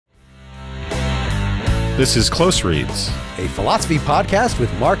This is Closereads, a philosophy podcast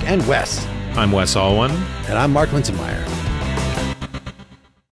with Mark and Wes. I'm Wes Alwan. And I'm Mark Linsenmeyer.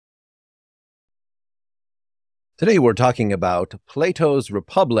 Today we're talking about Plato's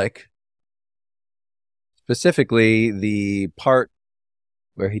Republic, specifically the part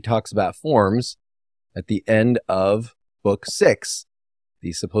where he talks about forms at the end of Book VI,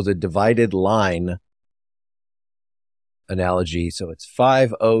 the supposed divided line analogy. So it's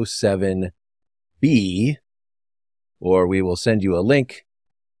 507b, or we will send you a link.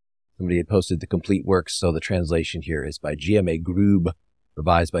 Somebody had posted the complete works, so the translation here is by G.M.A. Grube,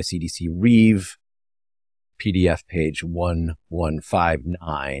 revised by C.D.C Reeve, PDF page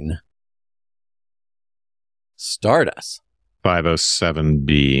 1159. Start us.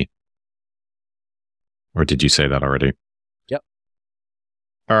 507b. Or did you say that already? Yep.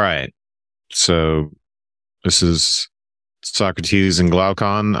 All right. So this is Socrates and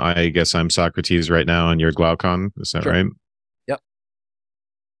Glaucon. I guess I'm Socrates right now and you're Glaucon. Is that right? Yep.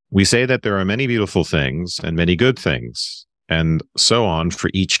 We say that there are many beautiful things and many good things, and so on for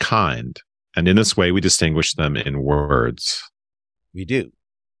each kind. And in this way, we distinguish them in words. We do.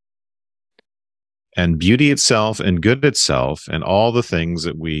 And beauty itself and good itself and all the things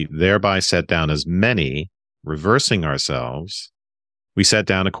that we thereby set down as many, reversing ourselves, we set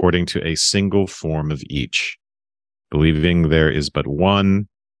down according to a single form of each, believing there is but one,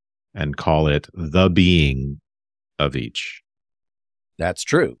 and call it the being of each. That's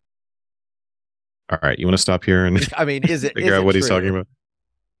true. All right, you want to stop here and figure out what he's talking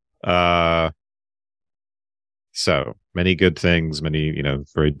about? So many good things, many,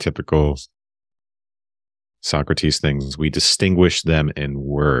 very typical Socrates things. We distinguish them in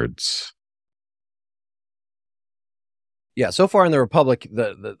words. Yeah, so far in the Republic,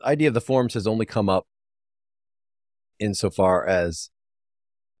 the idea of the forms has only come up insofar as,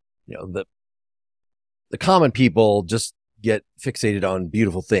 the common people just get fixated on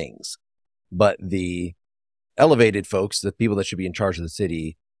beautiful things. But the elevated folks, the people that should be in charge of the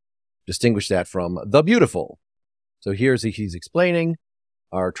city, distinguish that from the beautiful. So he's explaining,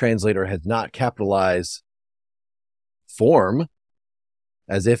 our translator has not capitalized form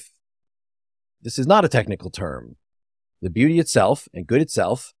as if this is not a technical term. The beauty itself and good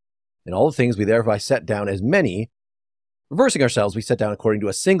itself and all the things we thereby set down as many, reversing ourselves, we set down according to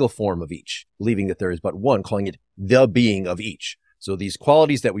a single form of each, believing that there is but one, calling it the being of each. So these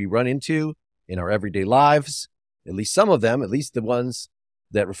qualities that we run into in our everyday lives, at least some of them, at least the ones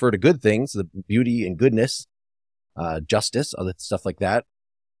that refer to good things, the beauty and goodness, justice, other stuff like that,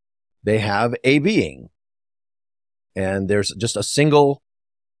 they have a being. And there's just a single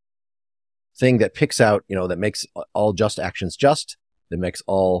thing that picks out, that makes all just actions just, that makes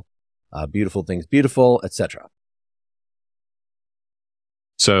all beautiful things beautiful, etc.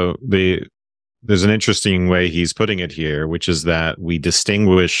 So there's an interesting way he's putting it here, which is that we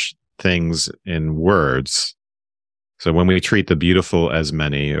distinguish things in words. So when we treat the beautiful as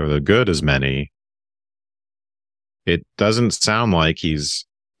many or the good as many, it doesn't sound like he's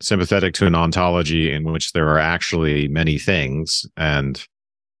sympathetic to an ontology in which there are actually many things and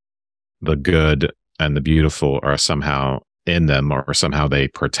the good and the beautiful are somehow in them or somehow they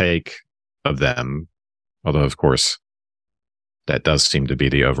partake of them. Although, of course, that does seem to be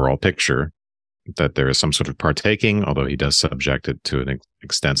the overall picture, that there is some sort of partaking, although he does subject it to an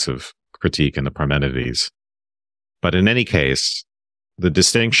extensive critique in the Parmenides. But in any case, the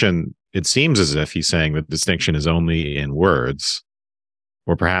distinction, it seems as if he's saying the distinction is only in words,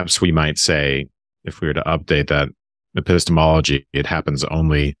 or perhaps we might say, if we were to update that epistemology, it happens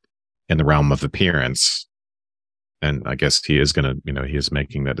only in the realm of appearance. And I guess he is going to, he is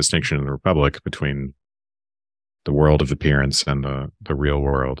making that distinction in the Republic between the world of appearance and the real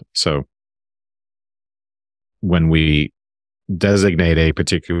world. So when we designate a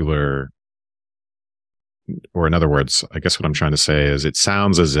particular, or in other words, I guess what I'm trying to say is it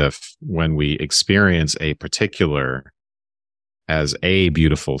sounds as if when we experience a particular as a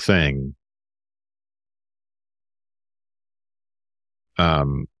beautiful thing,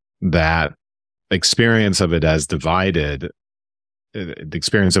 that experience of it as divided, the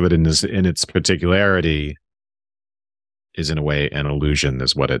experience of it in its particularity is in a way an illusion,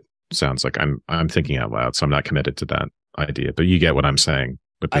 is what it sounds like. I'm thinking out loud, so I'm not committed to that idea, but you get what I'm saying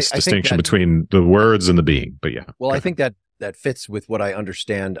with this distinction between the words and the being. But yeah. Well, I think that fits with what I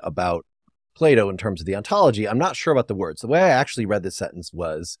understand about Plato in terms of the ontology. I'm not sure about the words. The way I actually read this sentence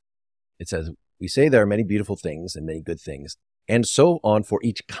was, it says, we say there are many beautiful things and many good things, and so on for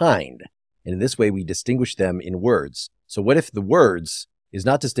each kind. And in this way, we distinguish them in words. So what if the words is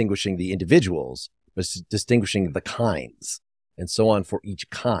not distinguishing the individuals, but distinguishing the kinds, and so on for each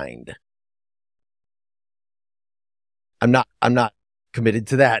kind? I'm not committed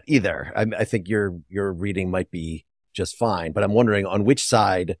to that either. I think your reading might be just fine, but I'm wondering on which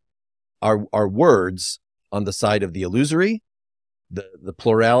side are words, on the side of the illusory, the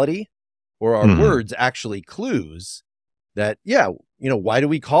plurality, or are words actually clues that, yeah, why do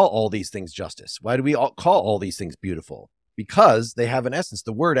we call all these things justice? Why do we call all these things beautiful? Because they have an essence.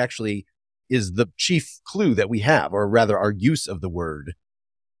 The word actually is the chief clue that we have, or rather our use of the word.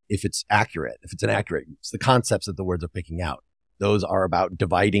 If it's an accurate use, the concepts that the words are picking out, those are about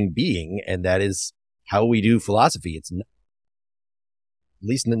dividing being. And that is how we do philosophy. It's not, at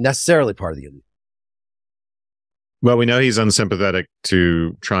least necessarily part of the illusion. Well, we know he's unsympathetic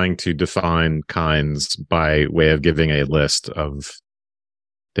to trying to define kinds by way of giving a list of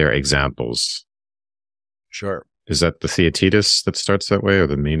their examples. Sure. Is that the Theaetetus that starts that way, or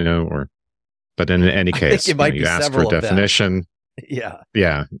the Meno? But in any case, it might be you ask for a definition. Yeah.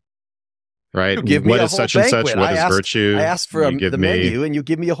 Yeah. Right. You give me what a is whole such banquet. and such? What is virtue? I asked for the menu, and you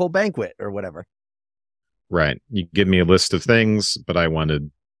give me a whole banquet or whatever. Right. You give me a list of things, but I wanted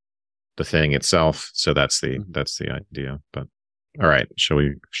the thing itself. So that's the idea. But all right, shall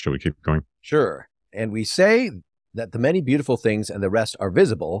we keep going? Sure. And we say that the many beautiful things and the rest are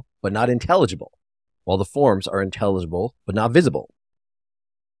visible, but not intelligible, while the forms are intelligible, but not visible.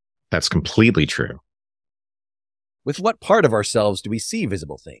 That's completely true. With what part of ourselves do we see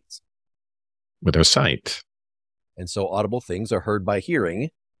visible things? With our sight. And so audible things are heard by hearing,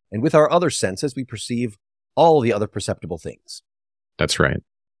 and with our other senses we perceive all the other perceptible things. That's right.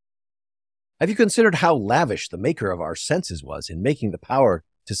 Have you considered how lavish the maker of our senses was in making the power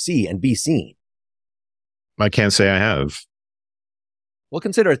to see and be seen? I can't say I have. Well,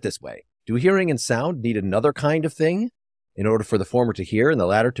 consider it this way. Do hearing and sound need another kind of thing in order for the former to hear and the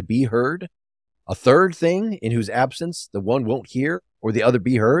latter to be heard? A third thing in whose absence the one won't hear or the other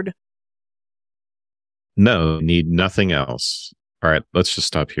be heard? No, need nothing else. All right, let's just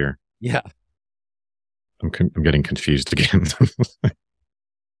stop here. Yeah. I'm getting confused again.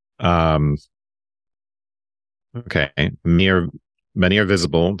 Okay. Many are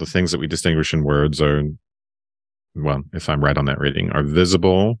visible. The things that we distinguish in words are, well, if I'm right on that reading, are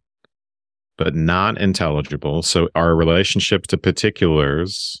visible, but not intelligible. So our relationship to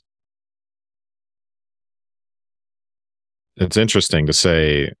particulars, it's interesting to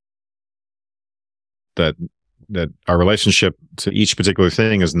say that our relationship to each particular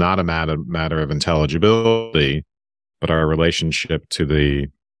thing is not a matter of intelligibility, but our relationship to the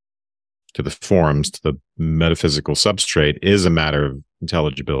forms, to the metaphysical substrate, is a matter of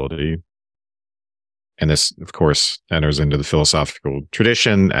intelligibility. And this, of course, enters into the philosophical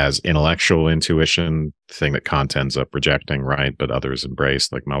tradition as intellectual intuition, the thing that Kant ends up rejecting, right? But others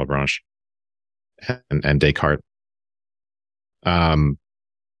embrace, like Malebranche and Descartes.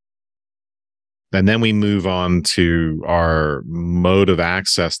 And then we move on to our mode of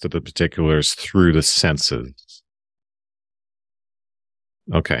access to the particulars through the senses.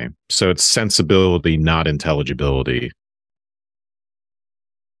 Okay, so it's sensibility, not intelligibility.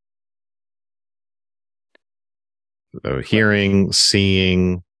 So hearing,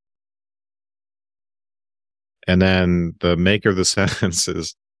 seeing, and then the maker of the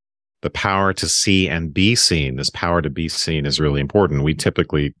senses, the power to see and be seen. This power to be seen is really important. We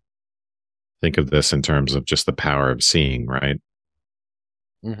typically think of this in terms of just the power of seeing, right?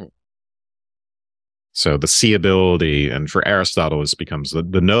 Mm-hmm. So the seeability, and for Aristotle, this becomes the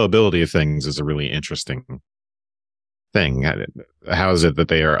knowability of things is a really interesting thing. How is it that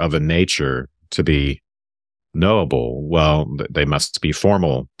they are of a nature to be knowable? Well, they must be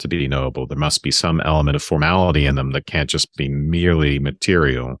formal to be knowable. There must be some element of formality in them that can't just be merely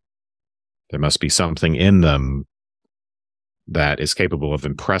material. There must be something in them that is capable of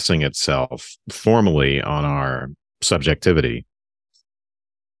impressing itself formally on our subjectivity.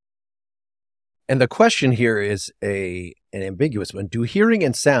 And the question here is an ambiguous one. Do hearing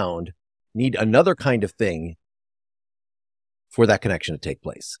and sound need another kind of thing for that connection to take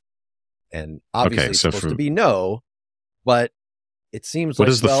place? And obviously it's supposed to be no, but it seems like...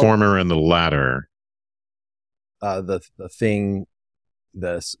 What is the former and the latter? The thing,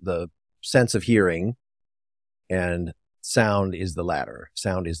 the sense of hearing, and sound is the latter.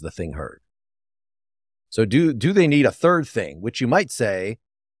 Sound is the thing heard. So do they need a third thing, which you might say,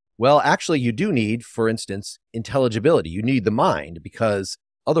 well, actually you do need, for instance, intelligibility. You need the mind, because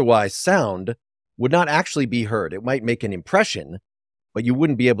otherwise sound would not actually be heard. It might make an impression, but you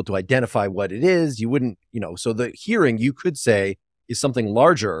wouldn't be able to identify what it is. You wouldn't, so the hearing, you could say, is something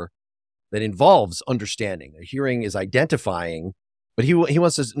larger that involves understanding. The hearing is identifying, but he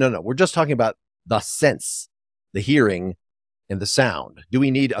wants to, no, we're just talking about the sense, the hearing and the sound. Do we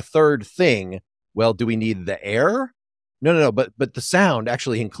need a third thing? Well, do we need the air No. But the sound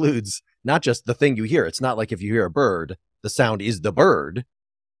actually includes not just the thing you hear. It's not like if you hear a bird, the sound is the bird.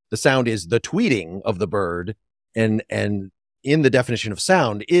 The sound is the tweeting of the bird. And in the definition of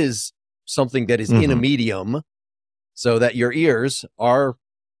sound is something that is in a medium so that your ears are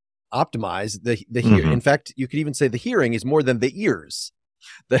optimized. In fact, you could even say the hearing is more than the ears.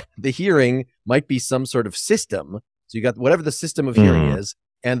 The hearing might be some sort of system. So you got whatever the system of hearing is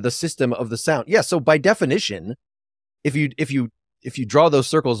and the system of the sound. Yeah. So by definition, if you draw those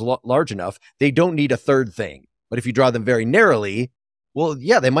circles large enough, they don't need a third thing. But if you draw them very narrowly, well,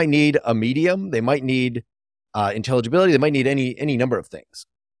 yeah, they might need a medium. They might need intelligibility. They might need any number of things.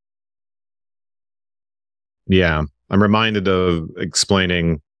 Yeah. I'm reminded of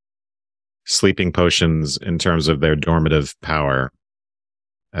explaining sleeping potions in terms of their dormitive power,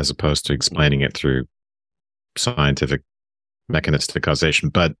 as opposed to explaining it through scientific mechanistic causation.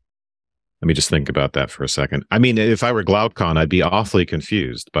 But let me just think about that for a second. I mean, if I were Glaucon, I'd be awfully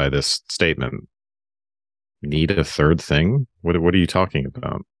confused by this statement. Need a third thing? What are you talking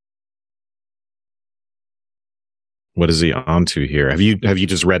about? What is he onto here? Have you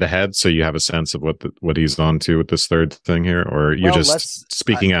just read ahead so you have a sense of what he's onto with this third thing here, or you're just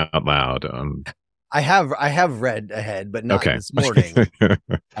speaking out loud? I have read ahead, but not this morning.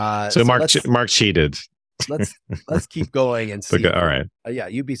 So Mark cheated. Let's keep going and see. Okay, all right. Yeah,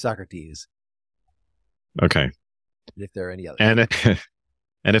 you be Socrates. Okay. If there are any others,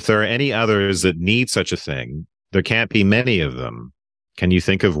 and if there are any others that need such a thing, there can't be many of them. Can you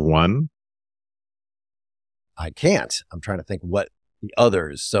think of one? I can't. I'm trying to think what the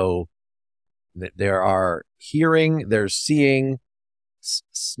others. So there are hearing, there's seeing,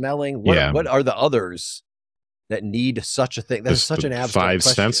 smelling. What are the others that need such a thing? That's such an abstract five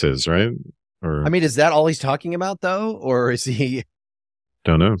question. Senses, right? Or, I mean, is that all he's talking about though? Or is he?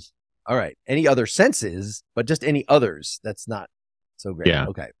 Don't know. All right. Any other senses, but just any others. That's not so great. Yeah.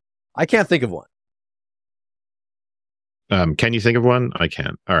 Okay. I can't think of one. Can you think of one? I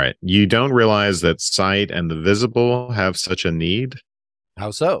can. All right. You don't realize that sight and the visible have such a need?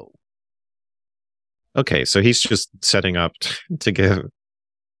 How so? Okay, so he's just setting up to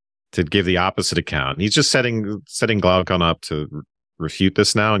give the opposite account. He's just setting Glaucon up to refute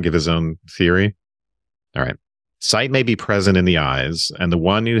this now and give his own theory. All right. Sight may be present in the eyes, and the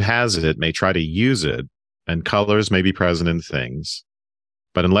one who has it may try to use it, and colors may be present in things.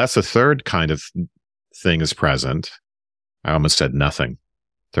 But unless a third kind of thing is present, I almost said nothing.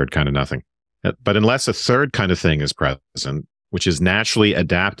 Third kind of nothing. But unless a third kind of thing is present, which is naturally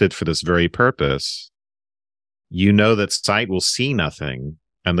adapted for this very purpose, you know that sight will see nothing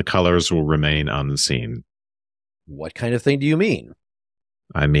and the colors will remain unseen. What kind of thing do you mean?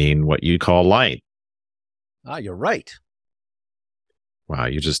 I mean what you call light. Ah, you're right. Wow,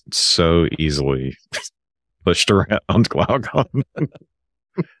 you just so easily pushed around Glaucon.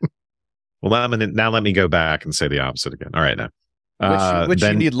 Well, now let me go back and say the opposite again. All right, now. Which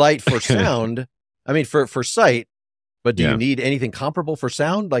you need light for sound. I mean, for sight, but do you need anything comparable for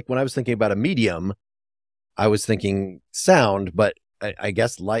sound? Like when I was thinking about a medium, I was thinking sound, but I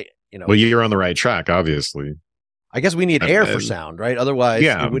guess light, Well, you're on the right track, obviously. I guess we need air for sound, right? Otherwise,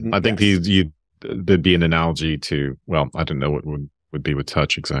 it wouldn't. I think there'd be an analogy to, well, I don't know what would be with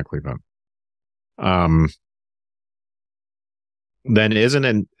touch exactly, but then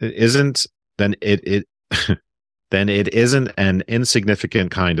it isn't an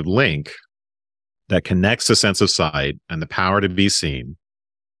insignificant kind of link that connects the sense of sight and the power to be seen.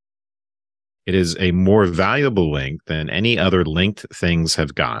 It is a more valuable link than any other linked things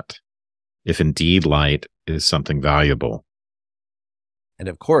have got, if indeed light is something valuable. And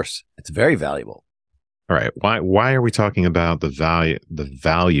of course, it's very valuable. All right. Why are we talking about the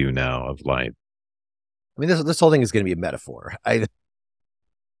value now of light? I mean, this whole thing is going to be a metaphor. I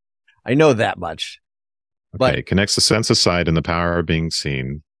know that much. Okay, it connects the sense of sight and the power of being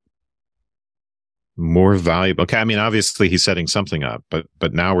seen. More valuable. Okay, I mean, obviously he's setting something up,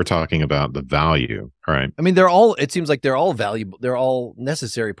 but now we're talking about the value. All right. I mean, it seems like they're all valuable. They're all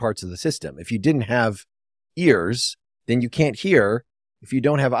necessary parts of the system. If you didn't have ears, then you can't hear. If you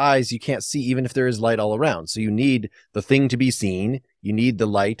don't have eyes, you can't see, even if there is light all around. So you need the thing to be seen, you need the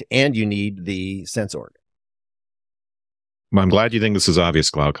light, and you need the sense organ. Well, I'm glad you think this is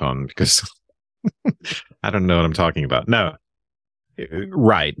obvious, Glaucon, because I don't know what I'm talking about. No.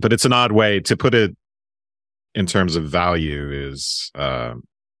 Right. But it's an odd way to put it in terms of value is, it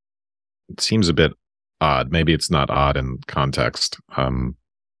seems a bit odd. Maybe it's not odd in context, in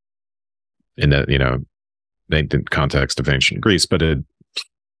the, the context of ancient Greece, but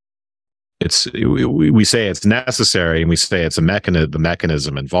we say it's necessary and we say it's the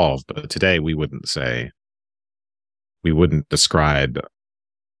mechanism involved, but today we wouldn't say we wouldn't describe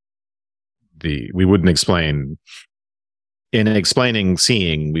we wouldn't explain. In explaining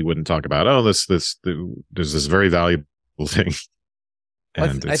seeing, we wouldn't talk about, there's this very valuable thing,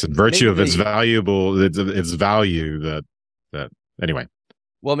 and it's in virtue of its valuable, its value that anyway.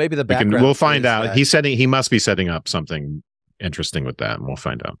 Well, maybe the background. We'll find out. He must be setting up something interesting with that, and we'll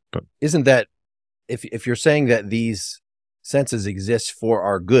find out. But isn't that if you're saying that these senses exist for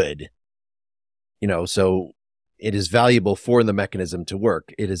our good, so it is valuable for the mechanism to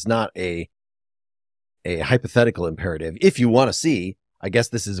work. It is not a hypothetical imperative. If you want to see, I guess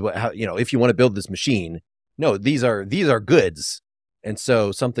this is if you want to build this machine, no, these are goods. And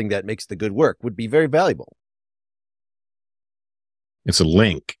so something that makes the good work would be very valuable. It's a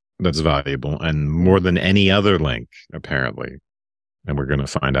link that's valuable, and more than any other link, apparently. And we're going to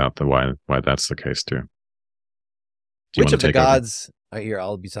find out why that's the case too. Which of the gods, here,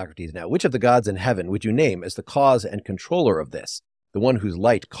 I'll be Socrates now. Which of the gods in heaven would you name as the cause and controller of this? The one whose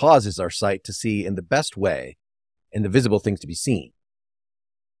light causes our sight to see in the best way and the visible things to be seen.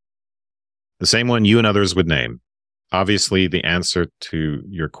 The same one you and others would name. Obviously, the answer to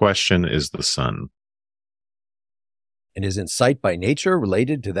your question is the sun. And isn't sight by nature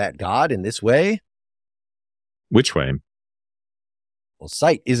related to that god in this way? Which way? Well,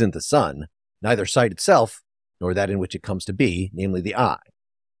 sight isn't the sun, neither sight itself, nor that in which it comes to be, namely the eye.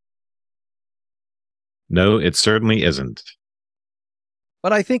 No, it certainly isn't.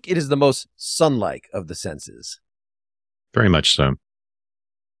 But I think it is the most sun-like of the senses. Very much so.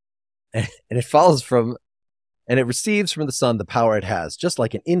 And it follows from, and it receives from the sun the power it has, just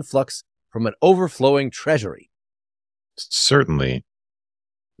like an influx from an overflowing treasury. Certainly.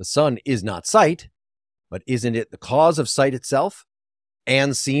 The sun is not sight, but isn't it the cause of sight itself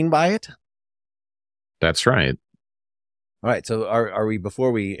and seen by it? That's right. All right. So are we,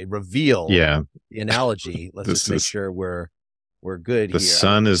 before we reveal the analogy, let's just make sure we're good here. The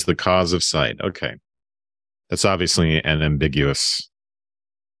sun is the cause of sight. Okay. That's obviously an ambiguous.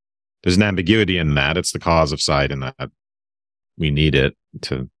 There's an ambiguity in that. It's the cause of sight, and that we need it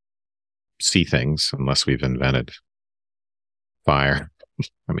to see things unless we've invented fire.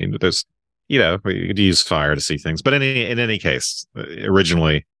 I mean, there's, we could use fire to see things. But in any case,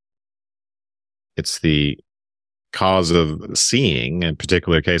 originally, it's the cause of seeing, in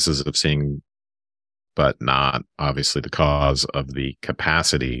particular cases of seeing, but not obviously the cause of the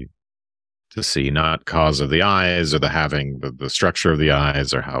capacity to see, not cause of the eyes or the structure of the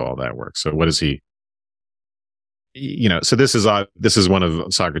eyes or how all that works. So what is he, so this is one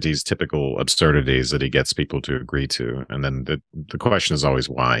of Socrates' typical absurdities that he gets people to agree to. And then the question is always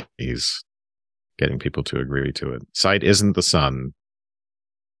why he's getting people to agree to it. Sight isn't the sun,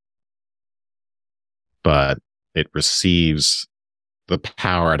 but it receives the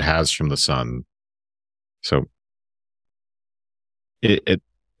power it has from the sun. So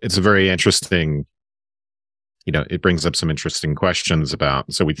it's a very interesting, it brings up some interesting questions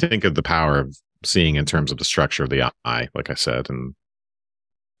about, so we think of the power of seeing in terms of the structure of the eye, like I said,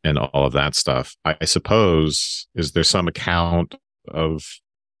 and all of that stuff. I suppose, is there some account of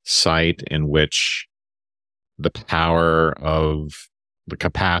sight in which the power of the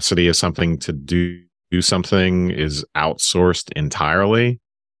capacity of something to do something is outsourced entirely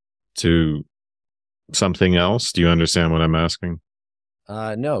to something else? Do you understand what I'm asking?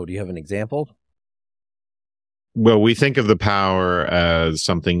 No. Do you have an example? Well, we think of the power as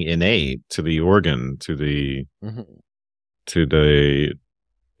something innate to the organ, to the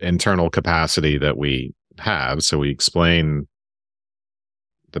internal capacity that we have. So we explain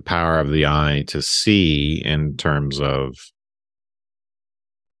the power of the eye to see in terms of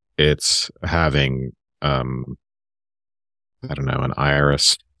it's having, I don't know, an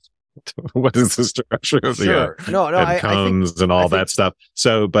iris. What is the structure of the eye? No, and cones and all that stuff.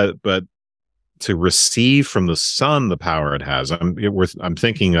 So, but to receive from the sun the power it has, I'm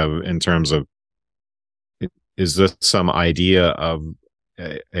thinking of in terms of, is this some idea of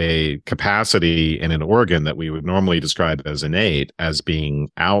a capacity in an organ that we would normally describe as innate as being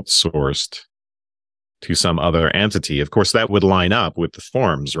outsourced to some other entity? Of course, that would line up with the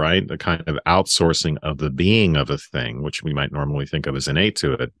forms, right? The kind of outsourcing of the being of a thing, which we might normally think of as innate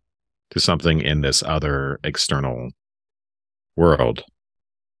to it, to something in this other external world.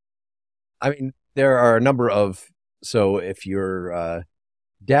 I mean, there are a number of, so if you're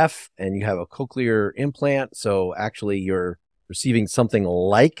deaf and you have a cochlear implant, so actually you're receiving something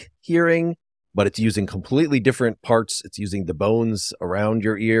like hearing, but it's using completely different parts. It's using the bones around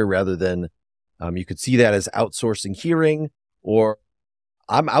your ear rather than, you could see that as outsourcing hearing, or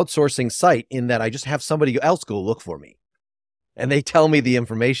I'm outsourcing sight in that I just have somebody else go look for me and they tell me the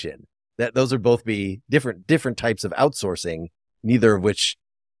information. that those would both be different types of outsourcing, neither of which,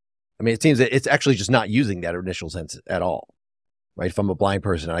 I mean, it seems that it's actually just not using that initial sense at all, right? If I'm a blind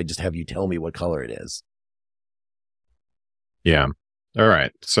person, I just have you tell me what color it is. Yeah. All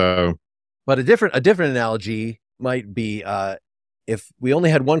right. So, but a different analogy might be if we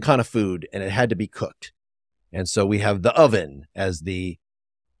only had one kind of food and it had to be cooked. And so we have the oven as you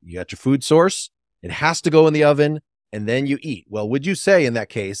got your food source. It has to go in the oven and then you eat. Well, would you say in that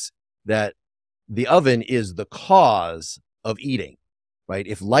case that the oven is the cause of eating, right?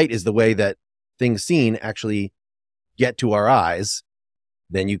 If light is the way that things seen actually get to our eyes,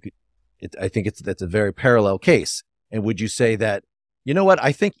 then I think that's a very parallel case. And would you say that, you know what?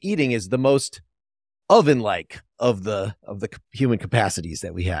 I think eating is the most oven-like of the human capacities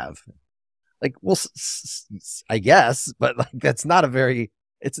that we have. Like, well, I guess, but like that's not oven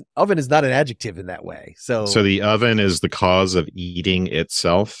is not an adjective in that way. So the oven is the cause of eating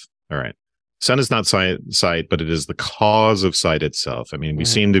itself. All right. Sun is not sight, but it is the cause of sight itself. I mean, we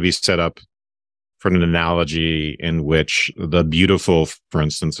seem to be set up for an analogy in which the beautiful, for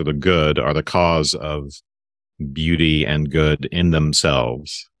instance, or the good are the cause of beauty and good in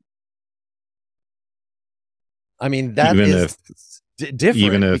themselves. I mean, that is different.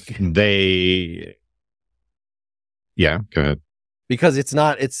 Even if yeah, go ahead. Because it's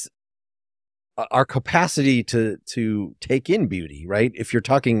our capacity to take in beauty, right? If you're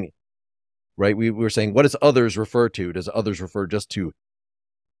talking, right, we were saying, what does others refer to? Does others refer just to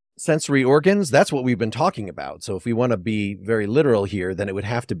sensory organs? That's what we've been talking about. So if we want to be very literal here, then it would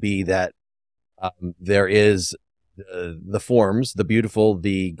have to be that there is the forms, the beautiful,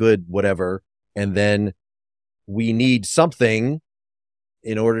 the good, whatever, and then we need something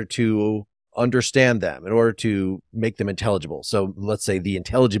in order to understand them, in order to make them intelligible. So let's say the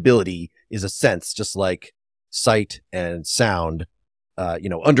intelligibility is a sense, just like sight and sound.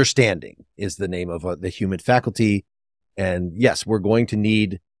 Understanding is the name of the human faculty. And yes, we're going to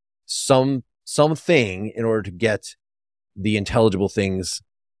need something in order to get the intelligible things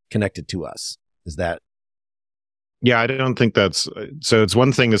connected to us. Is that? Yeah, I don't think that's, so it's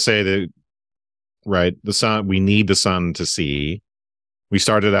one thing to say that, right, the sun, we need the sun to see. We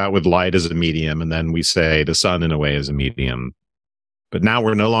started out with light as a medium, and then we say the sun in a way is a medium. But now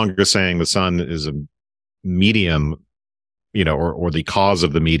we're no longer saying the sun is a medium, or the cause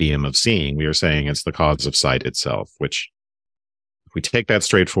of the medium of seeing. We are saying it's the cause of sight itself, which if we take that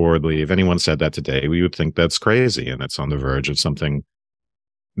straightforwardly, if anyone said that today, we would think that's crazy. And it's on the verge of something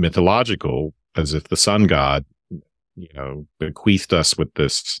mythological, as if the sun god, bequeathed us with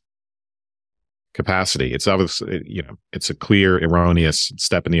this capacity. It's obviously, it's a clear erroneous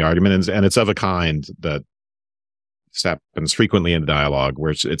step in the argument, and it's of a kind that happens frequently in dialogue,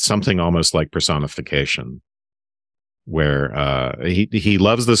 where it's something almost like personification, where he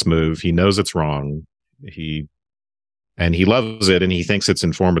loves this move, he knows it's wrong, he loves it, and he thinks it's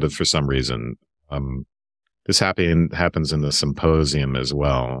informative for some reason. This happens in the Symposium as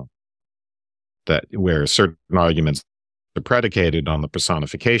well, that where certain arguments are predicated on the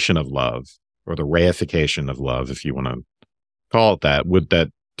personification of love, or the reification of love, if you want to call it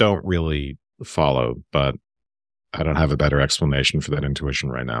that, don't really follow. But I don't have a better explanation for that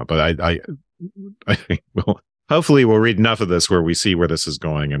intuition right now. But I think hopefully we'll read enough of this where we see where this is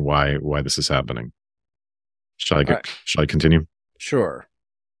going and why this is happening. Shall I continue? Sure.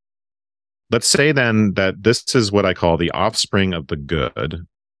 Let's say then that this is what I call the offspring of the good,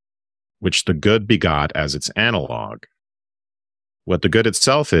 which the good begot as its analog. What the good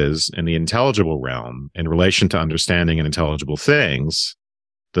itself is in the intelligible realm in relation to understanding and intelligible things,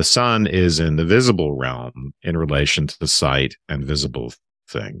 the sun is in the visible realm in relation to the sight and visible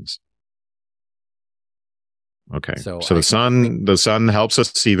things. Okay. So the sun helps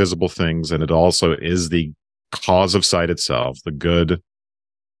us see visible things, and it also is the cause of sight itself. The good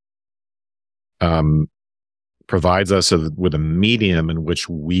provides us with a medium in which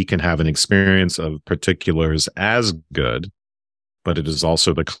we can have an experience of particulars as good, but it is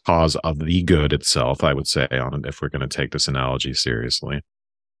also the cause of the good itself, I would say, if we're going to take this analogy seriously.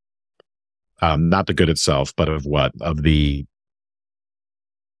 Not the good itself, but of what? Of the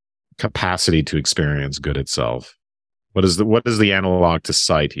capacity to experience good itself. What is the analog to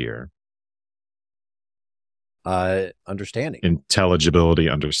sight here? Understanding. Intelligibility,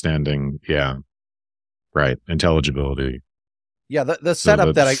 understanding. Yeah. Right. Intelligibility. Yeah. The setup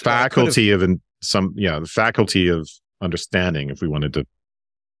so the faculty the faculty of understanding, if we wanted to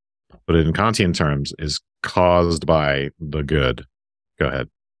put it in Kantian terms, is caused by the good. Go ahead.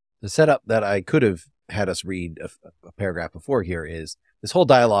 The setup that I could have had us read a paragraph before here is this whole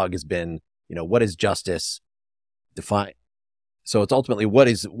dialogue has been, what is justice? So it's ultimately what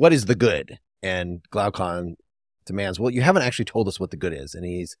is the good? And Glaucon demands, well, you haven't actually told us what the good is. And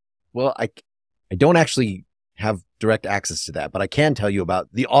he's, well, I don't actually have direct access to that, but I can tell you about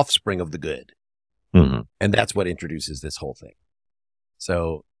the offspring of the good. Mm-hmm. And that's what introduces this whole thing.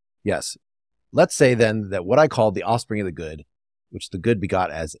 So yes, let's say then that what I call the offspring of the good, which the good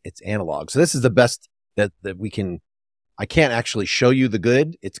begot as its analog. So this is the best that we can. I can't actually show you the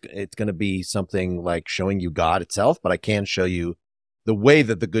good. It's going to be something like showing you God itself, but I can show you the way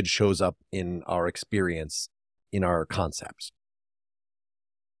that the good shows up in our experience, in our concepts.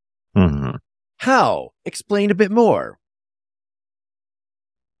 Mm-hmm. How? Explain a bit more.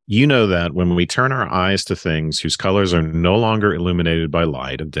 You know that when we turn our eyes to things whose colors are no longer illuminated by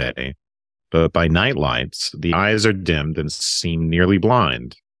light of day, but by night lights, the eyes are dimmed and seem nearly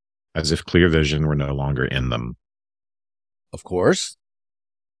blind, as if clear vision were no longer in them. Of course.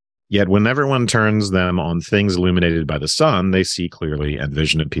 Yet when everyone turns them on things illuminated by the sun, they see clearly, and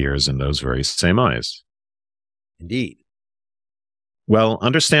vision appears in those very same eyes. Indeed. Well,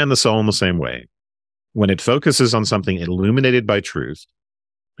 understand the soul in the same way. When it focuses on something illuminated by truth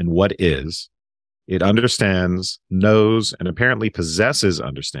and what is, it understands, knows, and apparently possesses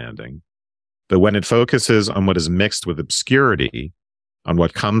understanding. But when it focuses on what is mixed with obscurity, on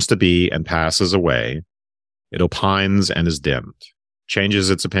what comes to be and passes away, it opines and is dimmed, changes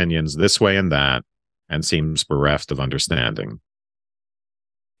its opinions this way and that, and seems bereft of understanding.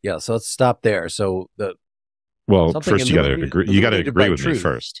 Yeah, so let's stop there. So first you got to agree. You got to agree with me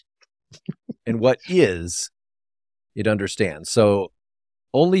first. And what is, it understands. So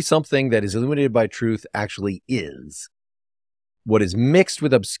only something that is illuminated by truth actually is. What is mixed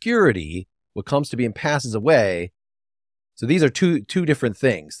with obscurity, what comes to be and passes away. So these are two different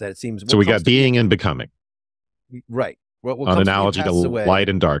things that it seems. So we got being and becoming. Right. What an analogy to light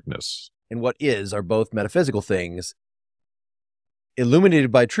and darkness. And what is are both metaphysical things.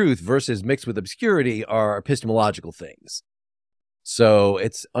 Illuminated by truth versus mixed with obscurity are epistemological things. So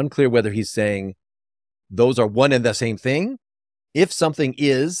it's unclear whether he's saying those are one and the same thing. If something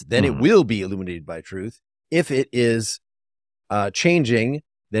is, then it will be illuminated by truth. If it is changing,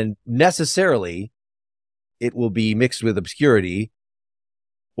 then necessarily it will be mixed with obscurity.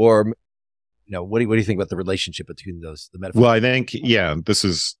 Or, what do you think about the relationship between those? The metaphor? Well, I think, this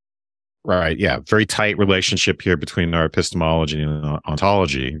is right. Yeah, very tight relationship here between our epistemology and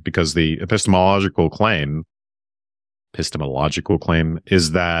ontology, because the epistemological claim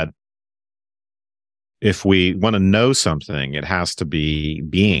is that if we want to know something, it has to be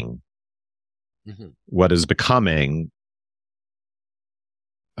being. Mm-hmm. What is becoming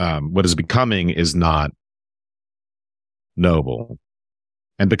is not knowable.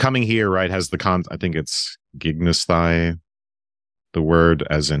 And becoming here, right, has I think it's gignesthai, the word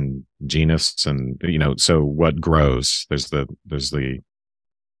as in genus, and so what grows. There's the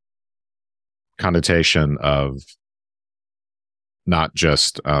connotation of not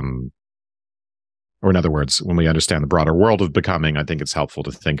just or in other words, when we understand the broader world of becoming, I think it's helpful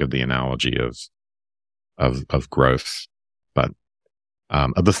to think of the analogy of growth, but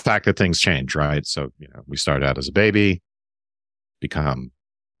of the fact that things change, right? So we start out as a baby, become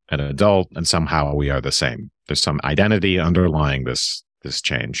an adult, and somehow we are the same. There's some identity underlying this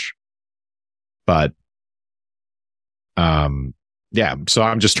change. But so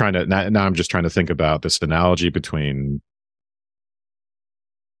I'm just trying to think about this analogy between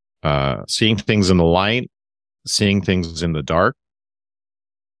seeing things in the light, seeing things in the dark,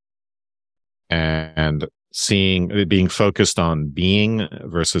 and being focused on being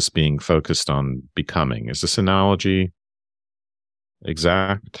versus being focused on becoming. Is this analogy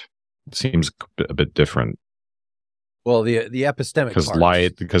exact? It seems a bit different. Well, the epistemic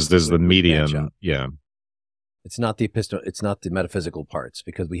part, because there's the medium. Yeah, it's not it's not the metaphysical parts,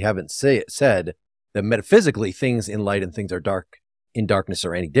 because we haven't said that metaphysically things in light and things are dark in darkness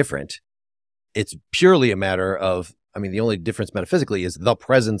are any different. It's purely a matter of, the only difference metaphysically is the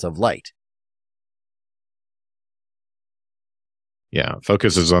presence of light. Yeah,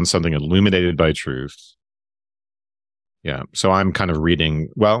 focuses on something illuminated by truth. Yeah, so I'm kind of reading.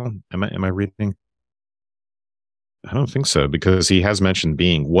 Well, am I reading? I don't think so, because he has mentioned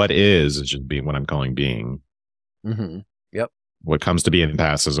being. What is just being, what I'm calling being. Mm-hmm. Yep. What comes to be and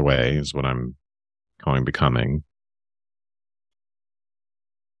passes away is what I'm calling becoming.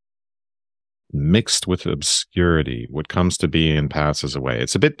 Mixed with obscurity, what comes to be and passes away.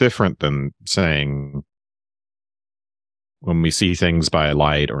 It's a bit different than saying when we see things by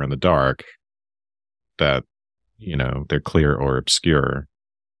light or in the dark that, they're clear or obscure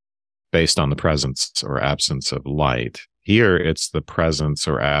based on the presence or absence of light. Here, it's the presence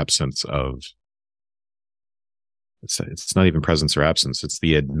or absence of It's not even presence or absence. It's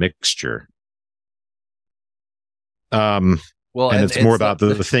the admixture. Well, and it's more about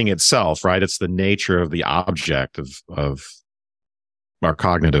the thing itself, right? It's the nature of the object of our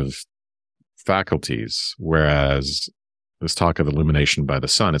cognitive faculties. Whereas this talk of illumination by the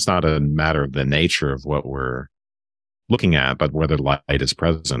sun, it's not a matter of the nature of what we're looking at, but whether light is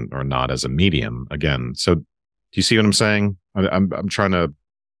present or not as a medium. Again, so do you see what I'm saying? I'm trying to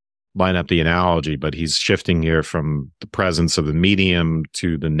line up the analogy, but he's shifting here from the presence of the medium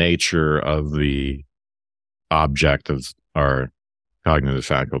to the nature of the object of our cognitive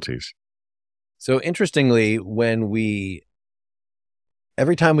faculties. So interestingly,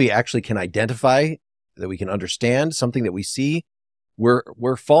 every time we actually can identify, that we can understand something that we see,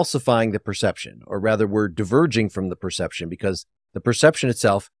 we're falsifying the perception, or rather we're diverging from the perception, because the perception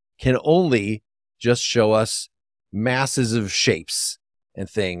itself can only just show us masses of shapes and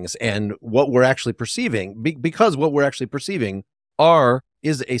things, and what we're actually perceiving, because what we're actually perceiving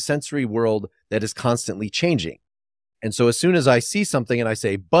is a sensory world that is constantly changing. And so as soon as I see something and I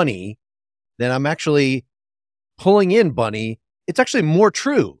say bunny, then I'm actually pulling in bunny. It's actually more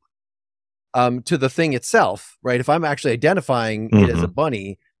true to the thing itself, right? If I'm actually identifying it as a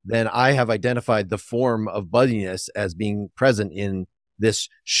bunny, then I have identified the form of bunniness as being present in this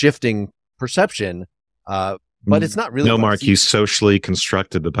shifting perception. But it's not really. No, Mark, you socially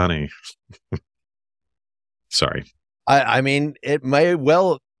constructed the bunny. Sorry. I mean, it may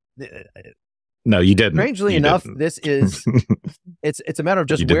well. No, you didn't. Strangely enough, this is it's a matter of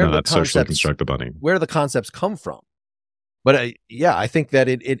just where the concepts construct the bunny, where the concepts come from. But yeah, I think that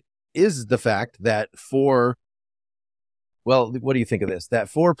it is the fact that what do you think of this? That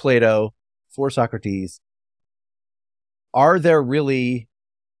for Plato, for Socrates, are there really?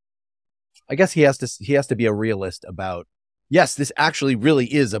 I guess he has to be a realist about, yes, this actually really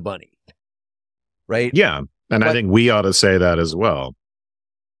is a bunny, right? Yeah, and I think we ought to say that as well.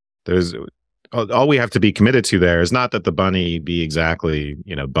 There's all we have to be committed to there is not that the bunny be exactly,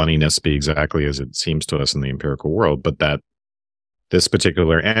 bunniness be exactly as it seems to us in the empirical world, but that this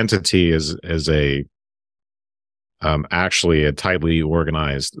particular entity is a actually a tightly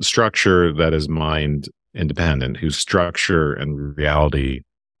organized structure that is mind independent, whose structure and reality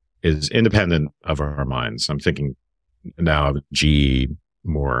is independent of our minds. I'm thinking now of G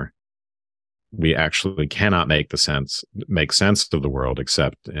more. We actually cannot make sense of the world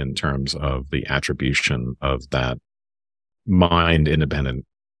except in terms of the attribution of that mind independent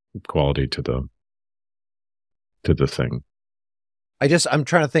quality to the thing. I'm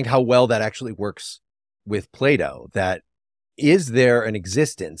trying to think how well that actually works with Plato. That is there an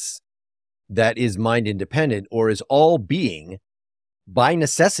existence that is mind independent, or is all being by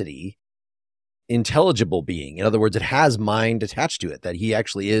necessity intelligible being? In other words, it has mind attached to it, that he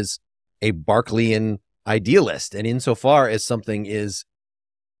actually is a Berkeleyan idealist. And insofar as something is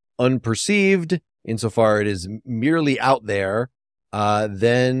unperceived, insofar it is merely out there,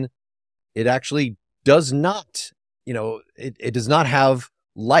 then it actually does not, it does not have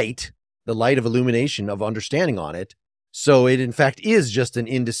light, the light of illumination of understanding on it. So it in fact is just an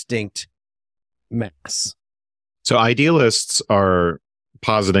indistinct mass. So idealists are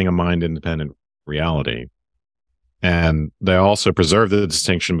positing a mind-independent reality. And they also preserve the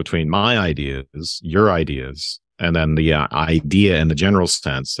distinction between my ideas, your ideas, and then the idea in the general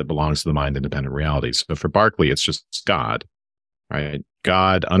sense that belongs to the mind-independent reality. So for Berkeley, it's just God, right?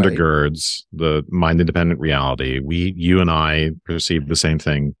 God undergirds the mind-independent reality. You and I perceive the same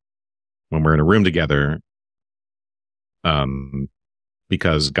thing when we're in a room together,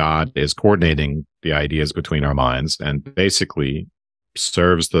 because God is coordinating the ideas between our minds and basically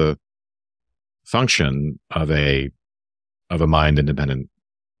serves the function of a mind independent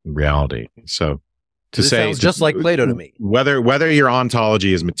reality. So to say, sounds just like Plato to me. Whether your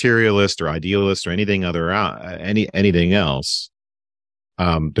ontology is materialist or idealist or anything anything else,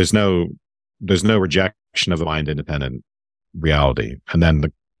 there's no rejection of the mind independent reality. And then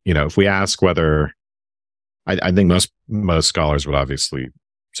if we ask whether, I think most scholars would obviously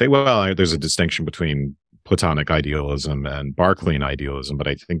say, well, there's a distinction between Platonic idealism and Berkeleyan idealism, but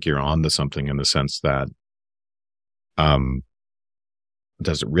I think you're on to something in the sense that,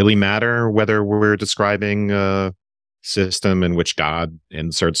 does it really matter whether we're describing a system in which God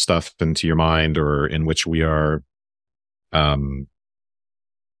inserts stuff into your mind, or in which we are, have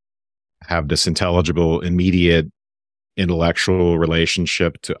this intelligible, immediate intellectual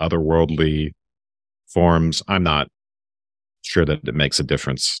relationship to otherworldly forms? I'm not sure that it makes a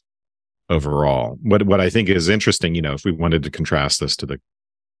difference overall. What I think is interesting, if we wanted to contrast this to the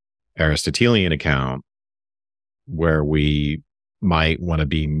Aristotelian account, where we might want to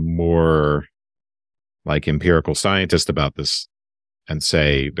be more like empirical scientists about this and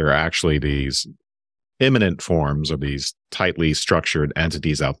say there are actually these immanent forms, or these tightly structured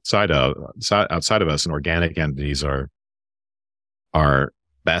entities outside of us, and organic entities are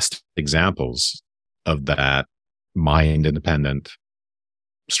best examples of that mind independent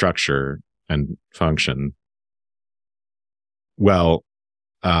structure and function. Well,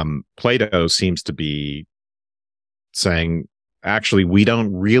 Plato seems to be saying, actually, we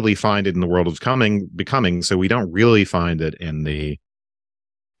don't really find it in the world of becoming, so we don't really find it in the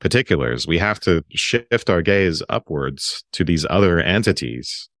particulars. We have to shift our gaze upwards to these other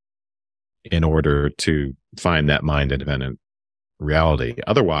entities in order to find that mind independent reality.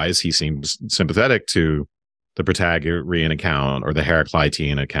 Otherwise, he seems sympathetic to the Pythagorean account or the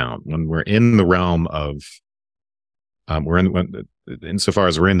Heraclitean account. When we're in the realm of, insofar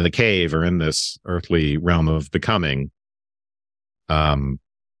as we're in the cave or in this earthly realm of becoming, and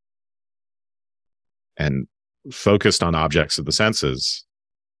focused on objects of the senses,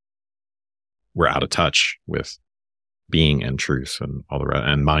 we're out of touch with being and truth and all the rest,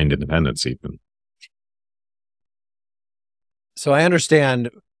 and mind independence even. So I understand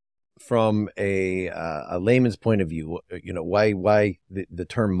from a layman's point of view, why the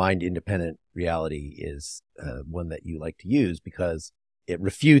term mind independent reality is one that you like to use, because it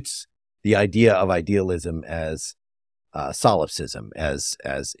refutes the idea of idealism as solipsism, as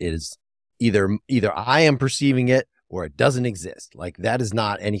it is either I am perceiving it or it doesn't exist. Like, that is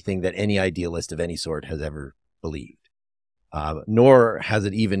not anything that any idealist of any sort has ever believed. Nor has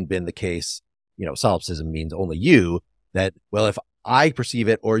it even been the case, solipsism means only you, that, well, if I perceive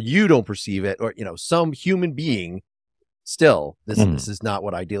it or you don't perceive it, or, some human being, still, this is not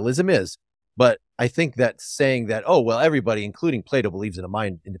what idealism is. But I think that saying that, oh, well, everybody, including Plato, believes in a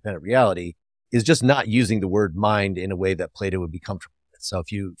mind independent reality, is just not using the word mind in a way that Plato would be comfortable with. So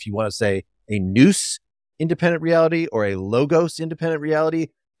if you want to say a nous independent reality or a logos independent reality,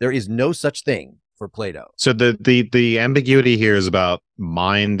 there is no such thing for Plato. So the ambiguity here is about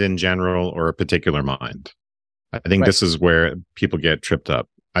mind in general or a particular mind. I think this is where people get tripped up.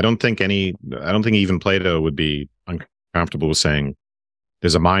 I don't think even Plato would be uncomfortable with saying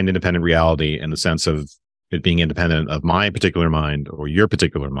there's a mind independent reality in the sense of it being independent of my particular mind or your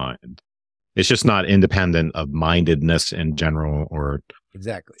particular mind. It's just not independent of mindedness in general, or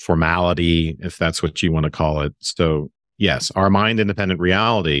formality, if that's what you want to call it. So yes, our mind independent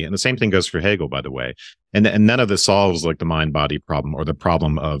reality, and the same thing goes for Hegel, by the way. And none of this solves like the mind body problem or the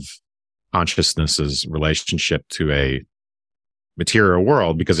problem of consciousness's relationship to a material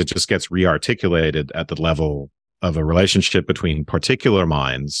world, because it just gets re-articulated at the level of a relationship between particular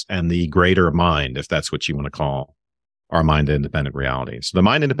minds and the greater mind, if that's what you want to call our mind independent reality. So the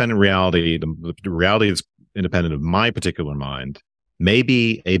mind independent reality, the reality that's independent of my particular mind, may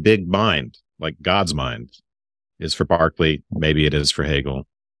be a big mind, like God's mind is for Berkeley. Maybe it is for Hegel.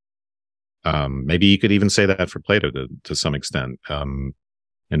 Maybe you could even say that for Plato to some extent.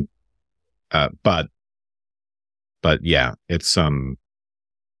 But yeah, it's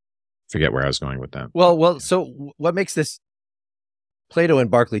forget where I was going with that. Well, so what makes this Plato and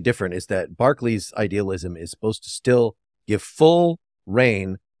Berkeley different is that Berkeley's idealism is supposed to still give full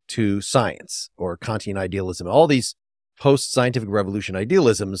reign to science, or Kantian idealism. All these post-scientific revolution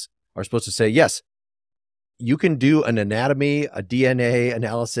idealisms are supposed to say, yes, you can do an anatomy, a DNA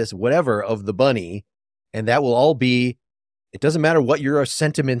analysis, whatever, of the bunny, and that will all be, it doesn't matter what your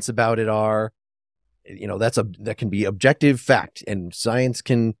sentiments about it are, that can be objective fact, and science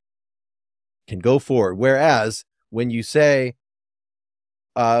can go forward. Whereas when you say,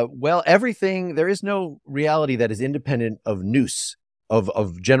 well, everything, there is no reality that is independent of nous,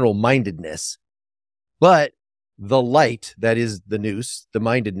 of general mindedness, but the light that is the nous, the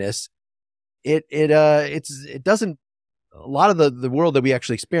mindedness, it doesn't, a lot of the world that we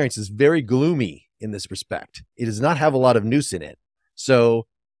actually experience is very gloomy in this respect. It does not have a lot of nous in it. So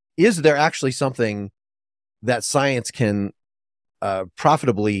is there actually something that science can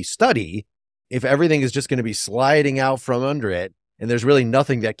profitably study if everything is just going to be sliding out from under it, and there's really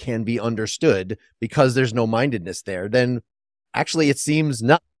nothing that can be understood because there's no mindedness there? Then actually it seems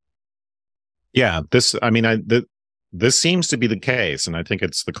not. Yeah, this seems to be the case, and I think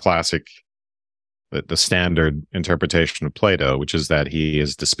it's the classic, the standard interpretation of Plato, which is that he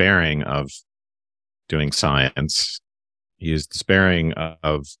is despairing of doing science. He is despairing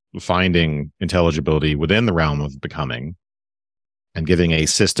of finding intelligibility within the realm of becoming and giving a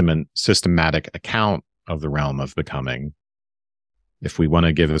systematic account of the realm of becoming. If we want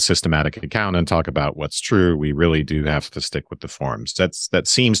to give a systematic account and talk about what's true, we really do have to stick with the forms. That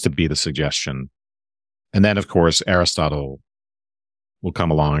seems to be the suggestion. And then, of course, Aristotle will come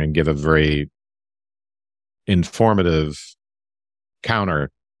along and give a very informative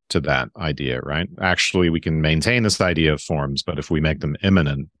counter to that idea, right? Actually, we can maintain this idea of forms, but if we make them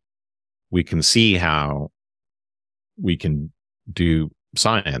immanent, we can see how we can do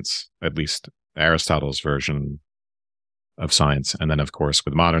science, at least Aristotle's version of science. And then, of course,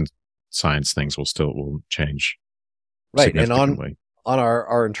 with modern science, things will change significantly. And on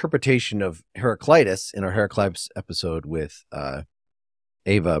our interpretation of Heraclitus in our Heraclitus episode with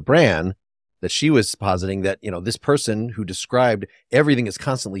Ava Brann, that she was positing that, this person who described everything is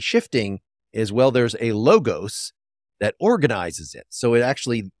constantly shifting is, well, there's a logos that organizes it. So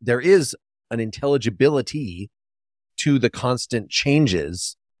there is an intelligibility to the constant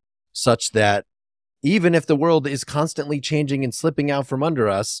changes, such that even if the world is constantly changing and slipping out from under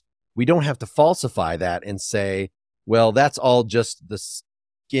us, we don't have to falsify that and say, well, that's all just the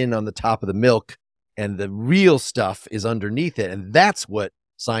skin on the top of the milk and the real stuff is underneath it. And that's what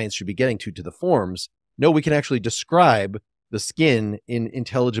science should be getting to the forms. No, we can actually describe the skin in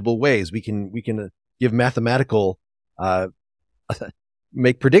intelligible ways. We can give mathematical,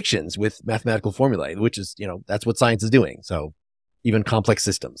 make predictions with mathematical formulae, which is, that's what science is doing. So even complex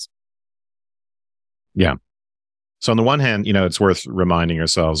systems. Yeah. So on the one hand, it's worth reminding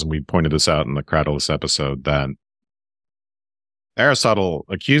ourselves, and we pointed this out in the Cratylus episode, that Aristotle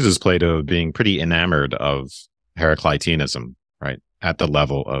accuses Plato of being pretty enamored of Heracliteanism, right? At the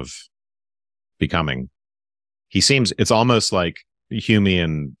level of becoming. It's almost like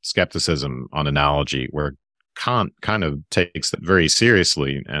Humean skepticism on analogy, where Kant kind of takes that very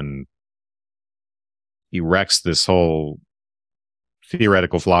seriously and erects this whole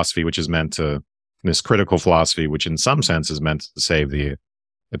theoretical philosophy, this critical philosophy, which in some sense is meant to save the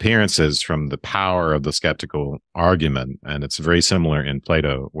appearances from the power of the skeptical argument. And it's very similar in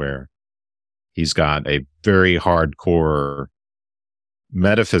Plato, where he's got a very hardcore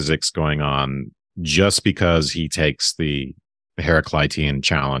metaphysics going on just because he takes the Heraclitean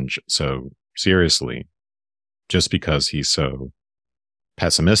challenge so seriously, just because he's so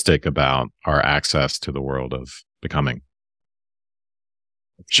pessimistic about our access to the world of becoming.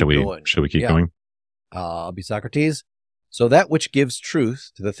 Should we keep going? I'll be Socrates. So that which gives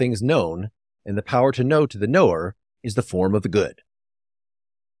truth to the things known and the power to know to the knower is the form of the good.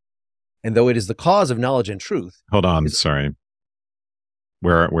 And though it is the cause of knowledge and truth. Hold on, sorry.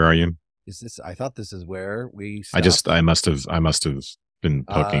 Where are you? I thought this is where we stopped. I must have been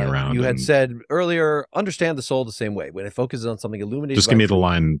poking around. You had said earlier, understand the soul the same way. When it focuses on something illuminated. Just give me the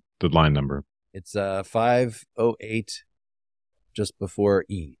line number. It's 508, just before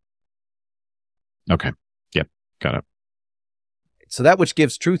E. Okay. Yep. Got it. So that which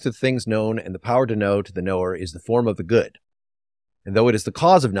gives truth to things known and the power to know to the knower is the form of the good. And though it is the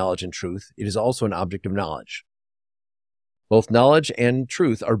cause of knowledge and truth, it is also an object of knowledge. Both knowledge and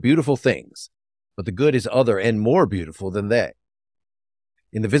truth are beautiful things, but the good is other and more beautiful than they.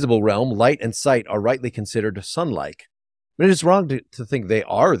 In the visible realm, light and sight are rightly considered sun-like, but it is wrong to think they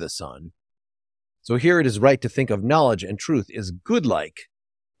are the sun. So here it is right to think of knowledge and truth as good-like,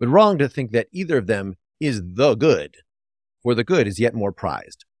 but wrong to think that either of them is the good, for the good is yet more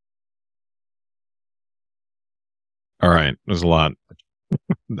prized. All right, there's a lot.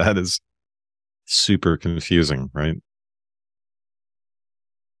 That is super confusing, right?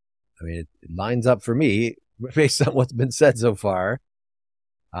 I mean, it lines up for me based on what's been said so far.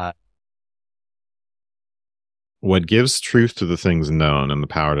 What gives truth to the things known and the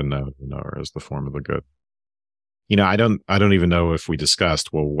power to know the knower is the form of the good. I don't even know if we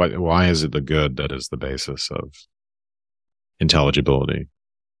discussed, well, why is it the good that is the basis of intelligibility?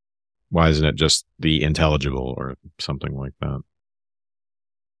 Why isn't it just the intelligible or something like that?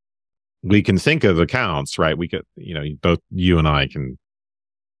 We can think of accounts, right? We could, both you and I can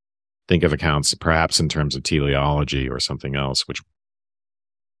think of accounts perhaps in terms of teleology or something else, which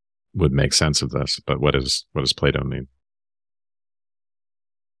would make sense of this. But what does Plato mean?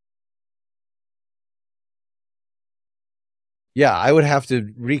 Yeah, I would have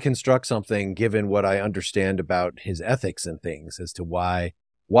to reconstruct something given what I understand about his ethics and things as to why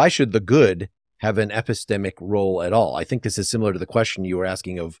should the good have an epistemic role at all? I think this is similar to the question you were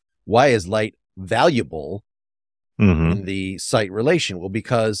asking of why is light valuable in the sight relation? Well,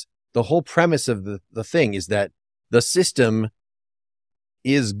 because the whole premise of the thing is that the system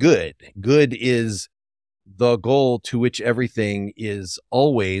is good. Good is the goal to which everything is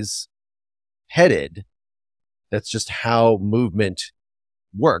always headed. That's just how movement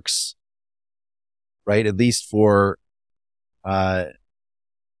works, right? At least for, I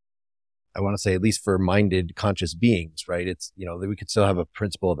want to say at least for minded conscious beings, right? It's, we could still have a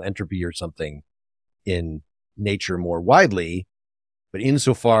principle of entropy or something in nature more widely, but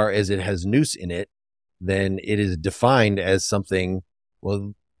insofar as it has nous in it, then it is defined as something,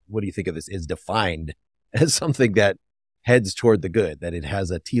 well, what do you think of this? Is defined as something that heads toward the good, that it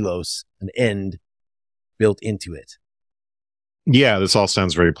has a telos, an end built into it. Yeah, this all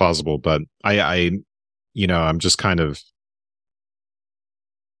sounds very plausible, but I'm just kind of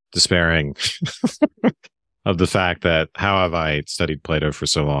despairing of the fact that how have I studied Plato for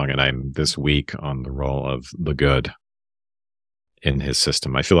so long and I'm this weak on the role of the good in his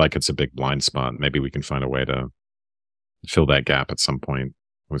system. I feel like it's a big blind spot. Maybe we can find a way to fill that gap at some point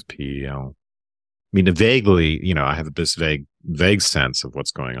with PEL. I mean, vaguely, I have this vague sense of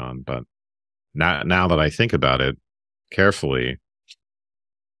what's going on, but now that I think about it carefully,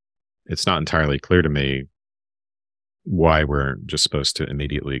 it's not entirely clear to me why we're just supposed to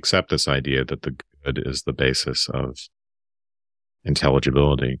immediately accept this idea that the good is the basis of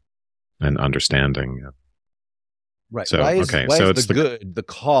intelligibility and understanding. Right. So, why is it's the good the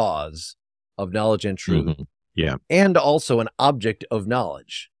cause of knowledge and truth? Mm-hmm. Yeah. And also an object of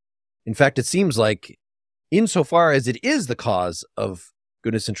knowledge. In fact, it seems like insofar as it is the cause of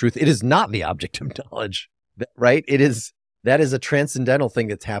goodness and truth, it is not the object of knowledge, right? That is a transcendental thing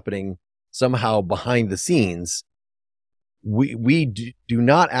that's happening somehow behind the scenes. We do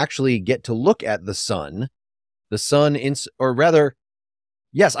not actually get to look at the sun. Or rather,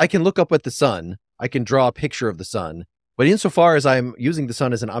 yes, I can look up at the sun. I can draw a picture of the sun. But insofar as I'm using the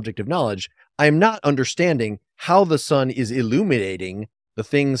sun as an object of knowledge, I am not understanding how the sun is illuminating the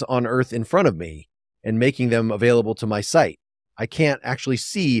things on earth in front of me and making them available to my sight. I can't actually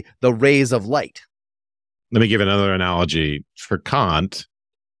see the rays of light. Let me give another analogy. For Kant,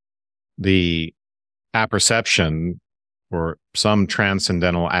 the apperception or some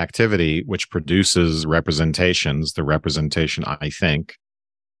transcendental activity which produces representations, the representation I think,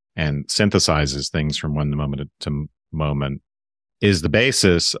 and synthesizes things from one moment to moment, is the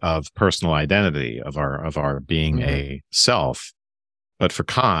basis of personal identity, of our being a self. But for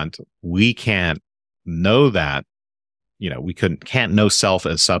Kant, we can't know that. We can't know self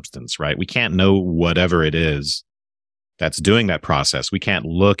as substance, right? We can't know whatever it is that's doing that process. We can't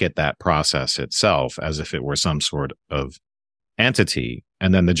look at that process itself as if it were some sort of entity.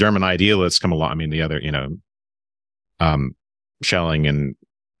 And then the German idealists come along. I mean, the other, Schelling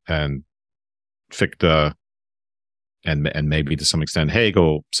and Fichte and maybe to some extent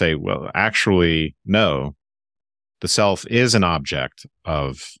Hegel say, well, actually, no, the self is an object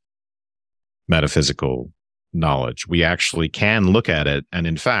of metaphysical knowledge. We actually can look at it. And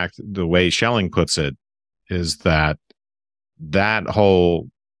in fact, the way Schelling puts it is that whole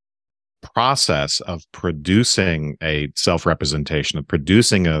process of producing a self-representation, of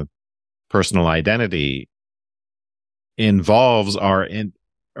producing a personal identity, involves our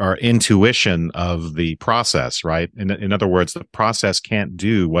intuition of the process, right? In other words, the process can't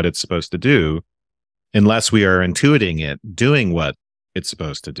do what it's supposed to do unless we are intuiting it doing what it's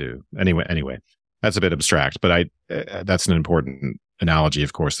supposed to do. Anyway, that's a bit abstract, but that's an important analogy,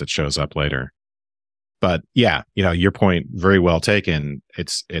 of course, that shows up later. But yeah, your point, very well taken.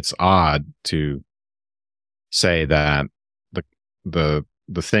 It's odd to say that the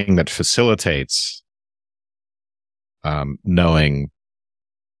thing that facilitates knowing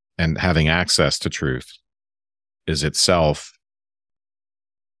and having access to truth is itself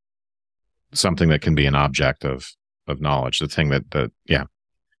something that can be an object of knowledge. The thing that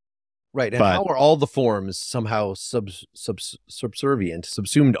right. And how are all the forms somehow subservient,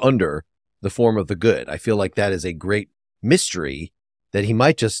 subsumed under the form of the good? I feel like that is a great mystery that he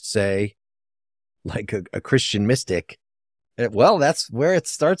might just say, like a Christian mystic, well, that's where it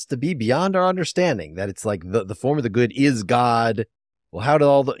starts to be beyond our understanding, that it's like the form of the good is God. Well, how do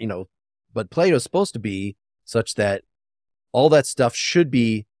all the, but Plato's supposed to be such that all that stuff should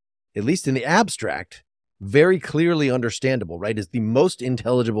be, at least in the abstract, very clearly understandable, right? Is the most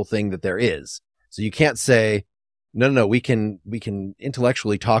intelligible thing that there is. So you can't say, no, we can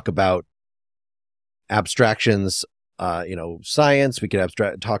intellectually talk about abstractions, science, we could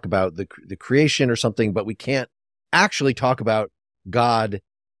talk about the creation or something, but we can't actually talk about God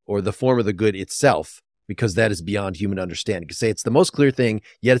or the form of the good itself, because that is beyond human understanding. To say it's the most clear thing,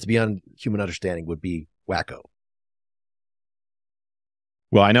 yet it's beyond human understanding would be wacko.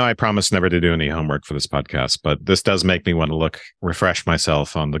 Well, I know I promised never to do any homework for this podcast, but this does make me want to refresh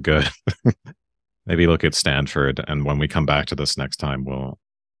myself on the good. Maybe look at Stanford, and when we come back to this next time, we'll,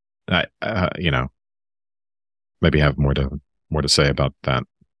 maybe have more to say about that.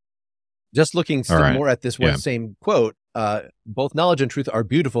 Just looking still more at this same quote, both knowledge and truth are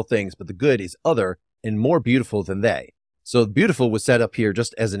beautiful things, but the good is other and more beautiful than they. So beautiful was set up here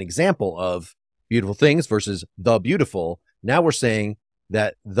just as an example of beautiful things versus the beautiful. Now we're saying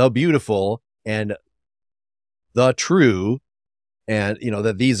that the beautiful and the true, and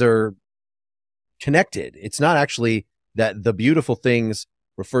that these are connected. It's not actually that the beautiful things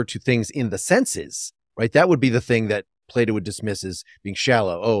refer to things in the senses, right? That would be the thing that Plato would dismiss as being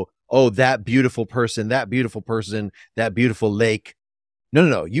shallow. Oh, that beautiful person, that beautiful lake.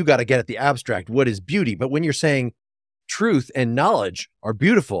 No. You got to get at the abstract. What is beauty? But when you're saying truth and knowledge are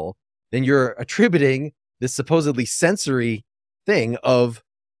beautiful, then you're attributing this supposedly sensory thing of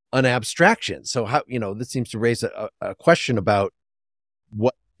an abstraction. So how, this seems to raise a question about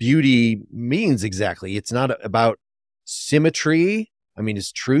what beauty means exactly. It's not about symmetry. I mean,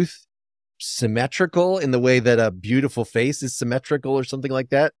 is truth symmetrical in the way that a beautiful face is symmetrical or something like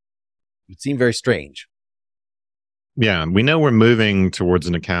that? It would seem very strange. Yeah, we know we're moving towards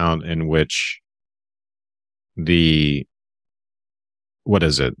an account in which the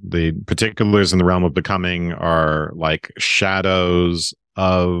particulars in the realm of becoming are like shadows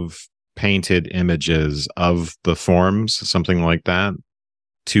of painted images of the forms, something like that.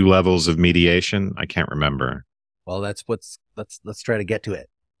 2 levels of mediation. I can't remember. Well, let's try to get to it.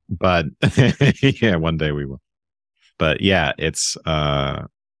 But yeah, one day we will. But yeah, it's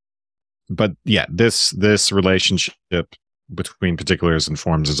this relationship between particulars and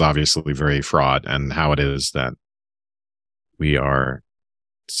forms is obviously very fraught, and how it is that we are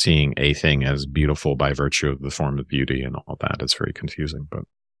seeing a thing as beautiful by virtue of the form of beauty and all that is very confusing. But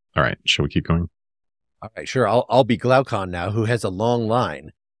all right, shall we keep going? All right, sure. I'll be Glaucon now, who has a long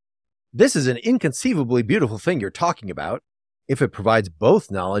line. This is an inconceivably beautiful thing you're talking about, if it provides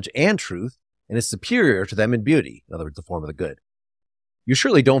both knowledge and truth and is superior to them in beauty. In other words, the form of the good. You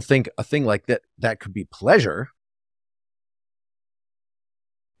surely don't think a thing like that could be pleasure.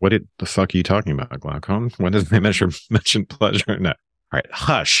 What the fuck are you talking about, Glaucon? When did they mention pleasure? No. All right,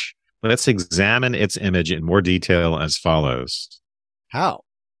 hush. Let's examine its image in more detail as follows. How?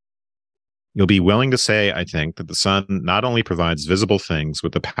 You'll be willing to say, I think, that the sun not only provides visible things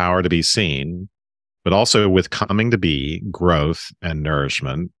with the power to be seen, but also with coming to be, growth, and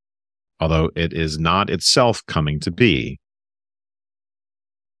nourishment, although it is not itself coming to be.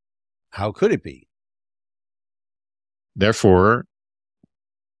 How could it be? Therefore,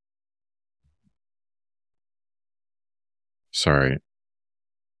 sorry,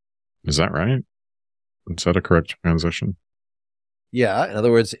 is that right? Is that a correct transition? Yeah, in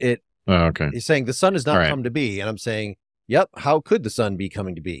other words, okay. He's saying the sun has not come to be, and I'm saying, yep, how could the sun be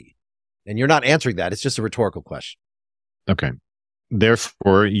coming to be? And you're not answering that. It's just a rhetorical question. Okay.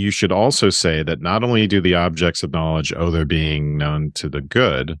 Therefore, you should also say that not only do the objects of knowledge owe their being known to the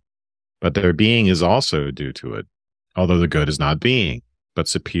good, but their being is also due to it, although the good is not being, but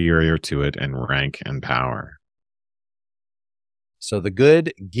superior to it in rank and power. So the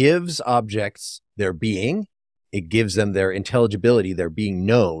good gives objects their being. It gives them their intelligibility, their being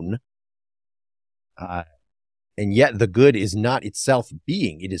known. And yet the good is not itself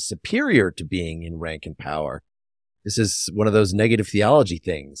being. It is superior to being in rank and power. This is one of those negative theology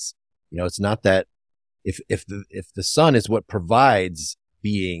things. It's not that if the sun is what provides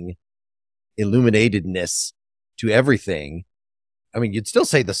being, illuminatedness to everything, I mean, you'd still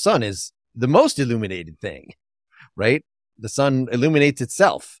say the sun is the most illuminated thing, right? The sun illuminates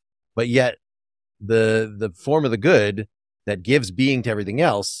itself, but yet the form of the good that gives being to everything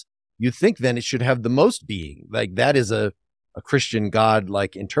else, you'd think then it should have the most being. Like that is a Christian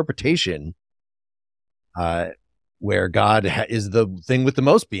God-like interpretation, where God is the thing with the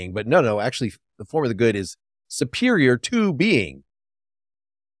most being. But no, actually the form of the good is superior to being.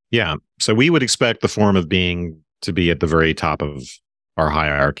 Yeah. So we would expect the form of being to be at the very top of our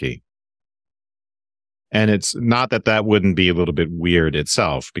hierarchy. And it's not that wouldn't be a little bit weird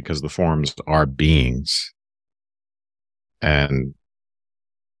itself, because the forms are beings. And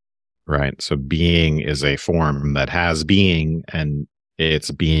right. So being is a form that has being, and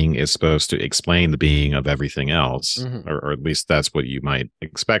its being is supposed to explain the being of everything else. Mm-hmm. Or at least that's what you might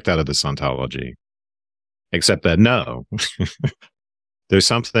expect out of this ontology. Except that no, there's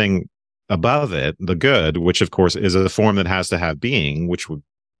something above it, the good, which of course is a form that has to have being, which would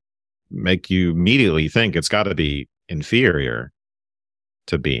make you immediately think it's got to be inferior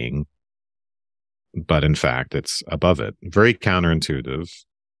to being. But in fact, it's above it. Very counterintuitive.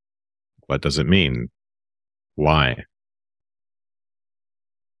 What does it mean? Why?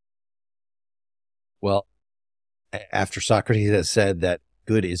 Well, after Socrates has said that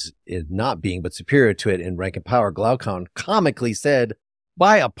good is not being, but superior to it in rank and power, Glaucon comically said,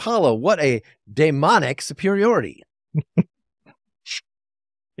 by Apollo, what a demonic superiority.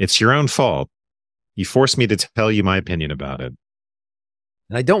 It's your own fault. You forced me to tell you my opinion about it.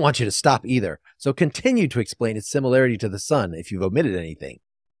 And I don't want you to stop either. So continue to explain its similarity to the sun if you've omitted anything.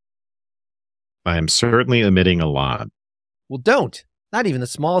 I am certainly omitting a lot. Well, don't. Not even the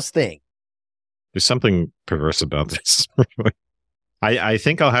smallest thing. There's something perverse about this. I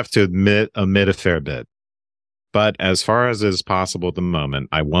think I'll have to omit a fair bit. But as far as is possible at the moment,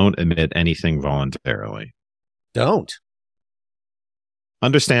 I won't omit anything voluntarily. Don't.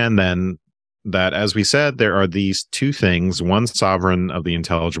 Understand then that, as we said, there are these two things, one sovereign of the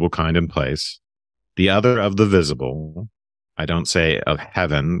intelligible kind in place, the other of the visible. I don't say of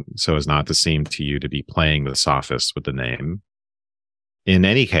heaven, so as not to seem to you to be playing the sophist with the name. In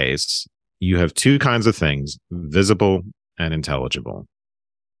any case, you have two kinds of things, visible and intelligible.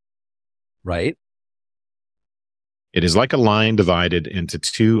 Right. It is like a line divided into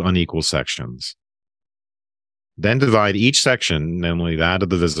two unequal sections. Then divide each section, namely that of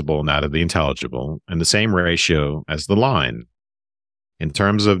the visible and that of the intelligible, in the same ratio as the line. In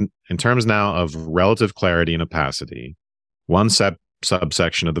terms now of relative clarity and opacity, one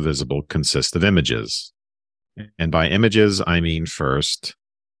subsection of the visible consists of images. And by images, I mean first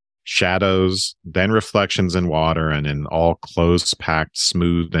shadows, then reflections in water and in all close packed,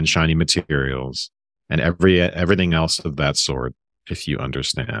 smooth and shiny materials, and everything else of that sort, if you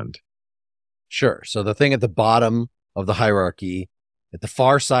understand. Sure. So the thing at the bottom of the hierarchy, at the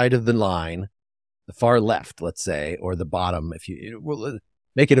far side of the line, the far left, let's say, or the bottom, if you will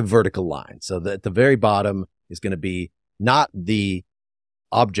make it a vertical line. So that at the very bottom is going to be not the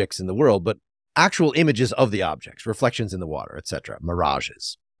objects in the world, but actual images of the objects, reflections in the water, etc.,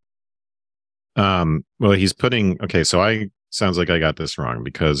 mirages. Well, he's putting, okay, so sounds like I got this wrong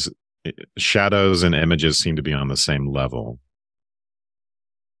because shadows and images seem to be on the same level.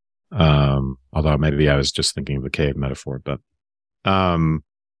 Although maybe I was just thinking of the cave metaphor, but, all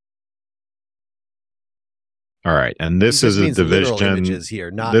right. And this is a division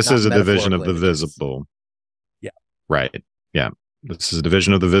here, this not is a division of the images. visible. Yeah. Right. Yeah. This is a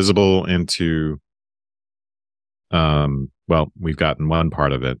division of the visible into, well, we've gotten one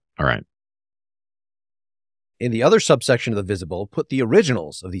part of it. All right. In the other subsection of the visible, put the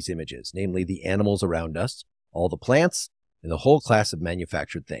originals of these images, namely the animals around us, all the plants, and the whole class of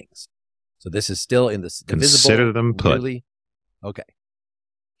manufactured things. So this is still in the Consider visible. them put. Really? Okay.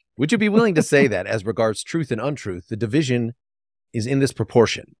 Would you be willing to say that, as regards truth and untruth, the division is in this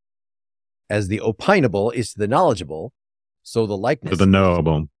proportion? As the opinable is to the knowledgeable, so the likeness To the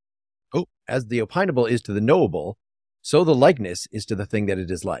knowable. As the opinable is to the knowable, so the likeness is to the thing that it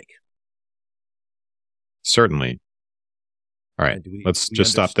is like. Certainly. All right. Let's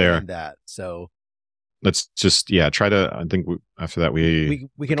just stop there. That, so let's just, try to, I think after that we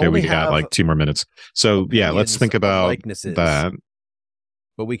can only have like 2 more minutes. So let's think about that.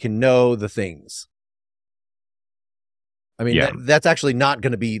 But we can know the things. I mean, that's actually not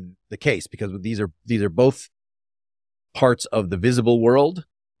going to be the case because these are both parts of the visible world.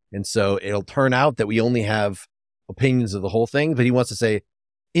 And so it'll turn out that we only have opinions of the whole thing. But he wants to say,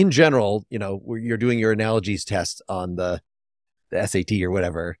 in general, you're doing your analogies test on the SAT or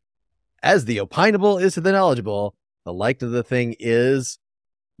whatever. As the opinable is to the knowledgeable, the likeness of the thing is,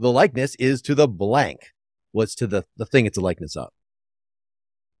 the likeness is to the blank. What's to the thing it's a likeness of.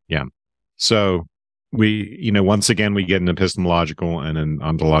 Yeah. So we, once again, we get an epistemological and an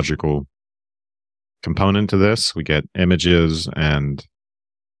ontological component to this. We get images and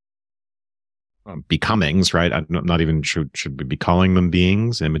becomings, right? I'm not even should we be calling them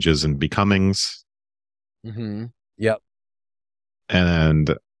beings, images and becomings. Mm-hmm. Yep.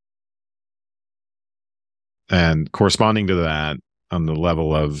 And corresponding to that on the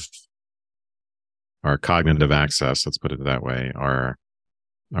level of our cognitive access, let's put it that way, are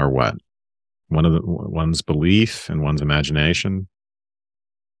what? One's belief and one's imagination.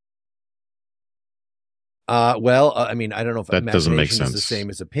 I mean, I don't know if that doesn't make sense. Is the same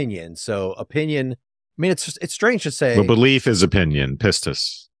as opinion. So opinion, I mean, it's strange to say. Well, belief is opinion,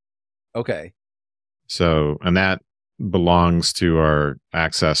 pistis. Okay. So, and that belongs to our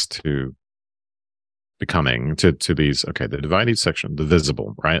access to becoming, to these, okay, the dividing section, the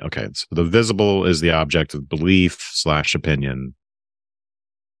visible, right? Okay, so the visible is the object of belief / opinion.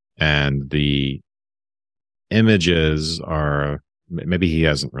 And the images are, maybe he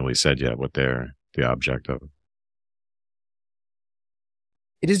hasn't really said yet what they're the object of.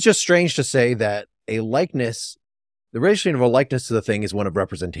 It is just strange to say that a likeness, the relation of a likeness to the thing is one of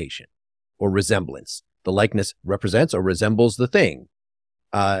representation or resemblance. The likeness represents or resembles the thing.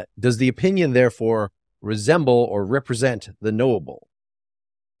 Does the opinion therefore resemble or represent the knowable?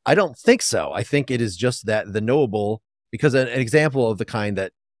 I don't think so. I think it is just that the knowable, because an example of the kind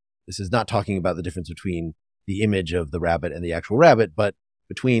that this is not talking about the difference between the image of the rabbit and the actual rabbit, but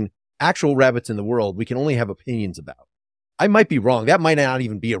between actual rabbits in the world, we can only have opinions about. I might be wrong. That might not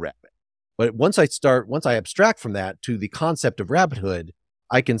even be a rabbit. But once I abstract from that to the concept of rabbithood,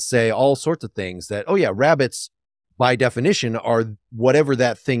 I can say all sorts of things that, oh yeah, rabbits by definition are whatever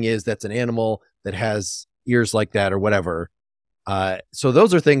that thing is that's an animal that has ears like that or whatever. So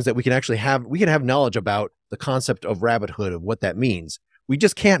those are things that we can actually have. We can have knowledge about the concept of rabbithood, of what that means. We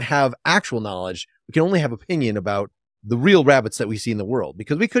just can't have actual knowledge. We can only have opinion about the real rabbits that we see in the world,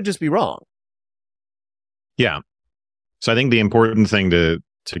 because we could just be wrong. Yeah. So I think the important thing to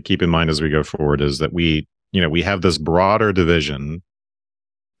keep in mind as we go forward is that we have this broader division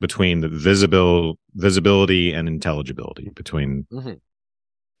between the visibility and intelligibility, between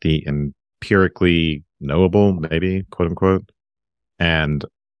the empirically knowable, maybe, quote unquote, and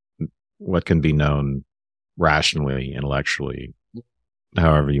what can be known rationally, intellectually,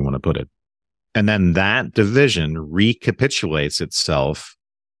 however you want to put it. And then that division recapitulates itself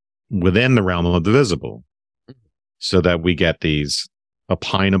within the realm of the visible, so that we get these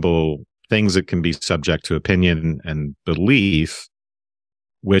opinable things that can be subject to opinion and belief,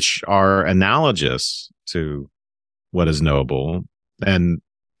 which are analogous to what is knowable, and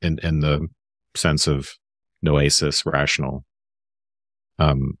in the sense of noesis, rational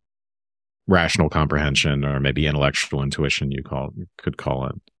comprehension, or maybe intellectual intuition, you could call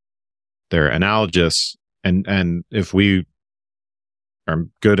it. They're analogous, and if we are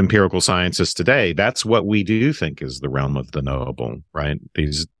good empirical scientists today, that's what we do think is the realm of the knowable, right?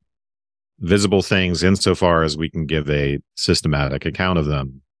 These visible things, insofar as we can give a systematic account of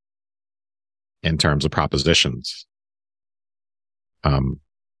them in terms of propositions,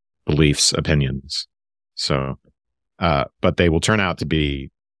 beliefs, opinions. So, but they will turn out to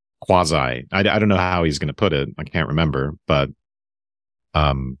be quasi. I don't know how he's going to put it. I can't remember, but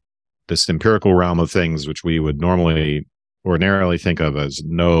this empirical realm of things, which we would ordinarily think of as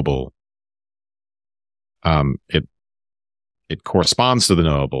knowable, it corresponds to the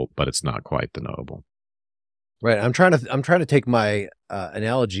knowable, but it's not quite the knowable. Right. I'm trying to take my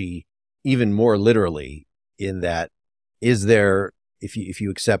analogy even more literally, in that, is there, if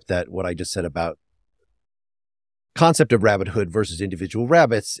you accept that what I just said about concept of rabbithood versus individual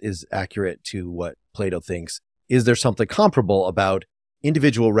rabbits is accurate to what Plato thinks, is there something comparable about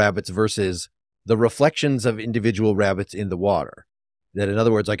individual rabbits versus the reflections of individual rabbits in the water? That, in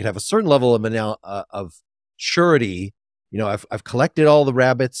other words, I could have a certain level of surety. I've collected all the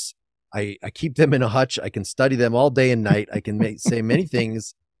rabbits. I keep them in a hutch. I can study them all day and night. I can say many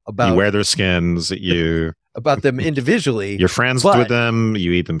things about, you wear their skins, about them individually. You're friends with them.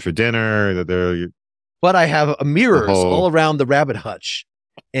 You eat them for dinner. But I have mirrors all around the rabbit hutch.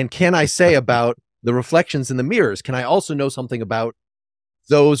 And can I say about the reflections in the mirrors? Can I also know something about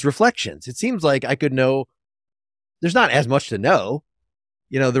those reflections? It seems like I could know. There's not as much to know.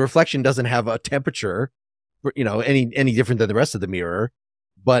 The reflection doesn't have a temperature, any different than the rest of the mirror.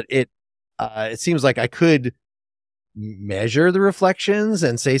 But it seems like I could measure the reflections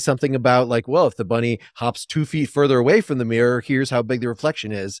and say something about, like, well, if the bunny hops 2 feet further away from the mirror, here's how big the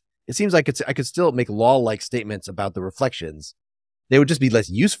reflection is. It seems like I could still make law-like statements about the reflections. They would just be less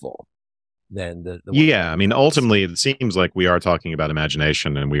useful than the yeah. I mean, ultimately, it seems like we are talking about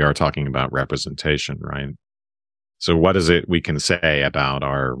imagination, and we are talking about representation, right? So what is it we can say about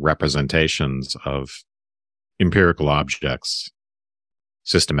our representations of empirical objects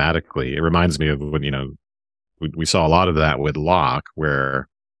systematically? It reminds me of when, we saw a lot of that with Locke, where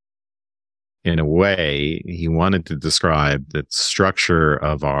in a way he wanted to describe the structure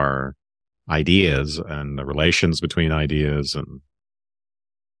of our ideas and the relations between ideas and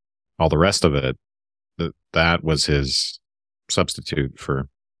all the rest of it. That was his substitute for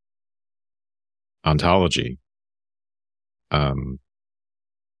ontology. But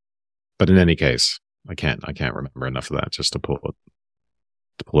in any case, I can't remember enough of that just to pull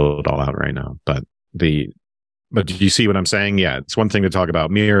it all out right now. But do you see what I'm saying? Yeah, it's one thing to talk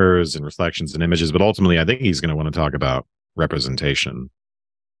about mirrors and reflections and images, but ultimately I think he's going to want to talk about representation.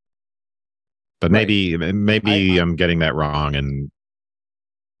 But maybe I'm getting that wrong,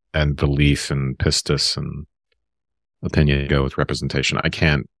 and belief and pistis and opinion go with representation. I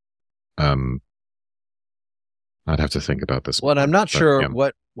can't. I'd have to think about this. Well, and I'm not sure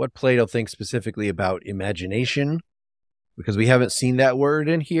what Plato thinks specifically about imagination, because we haven't seen that word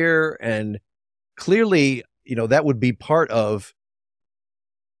in here, and clearly, that would be part of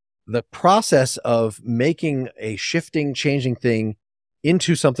the process of making a shifting, changing thing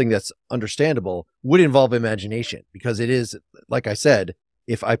into something that's understandable would involve imagination, because it is, like I said,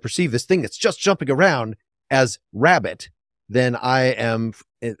 if I perceive this thing that's just jumping around as rabbit, then I'm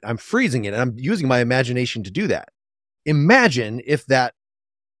freezing it, and I'm using my imagination to do that. Imagine if that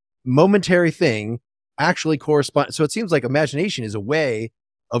momentary thing actually corresponds. So it seems like imagination is a way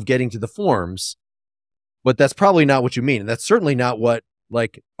of getting to the forms, but that's probably not what you mean. And that's certainly not what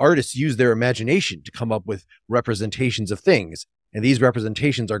like artists use their imagination to come up with representations of things. And these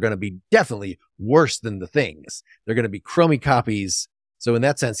representations are going to be definitely worse than the things. They're going to be crummy copies. So in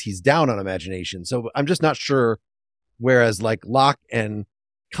that sense, he's down on imagination. So I'm just not sure. Whereas like Locke and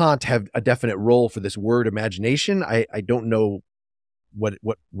Kant have a definite role for this word imagination, I don't know what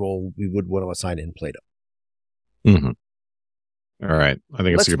role we would want to assign in Plato. Mm-hmm. All right. I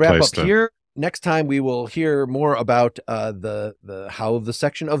think it's a good place to here. Next time we will hear more about the how the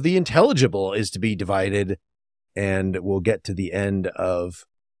section of the intelligible is to be divided, and we'll get to the end of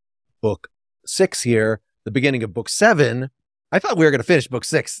book 6 here, the beginning of book 7. I thought we were going to finish book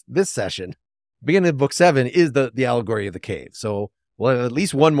 6 this session. Beginning of book 7 is the allegory of the cave. So we'll have at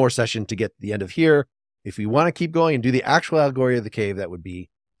least one more session to get to the end of here. If we want to keep going and do the actual allegory of the cave, that would be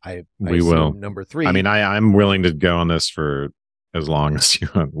we will number 3. I mean, I'm willing to go on this for as long as you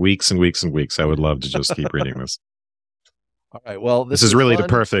want, weeks and weeks and weeks. I would love to just keep reading this. All right. Well, this is really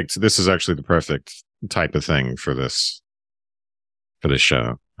this is actually the perfect type of thing for this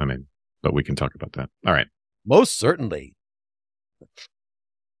show. I mean, but we can talk about that. All right. Most certainly.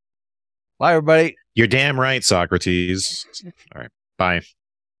 Bye, everybody. You're damn right, Socrates. All right. Bye.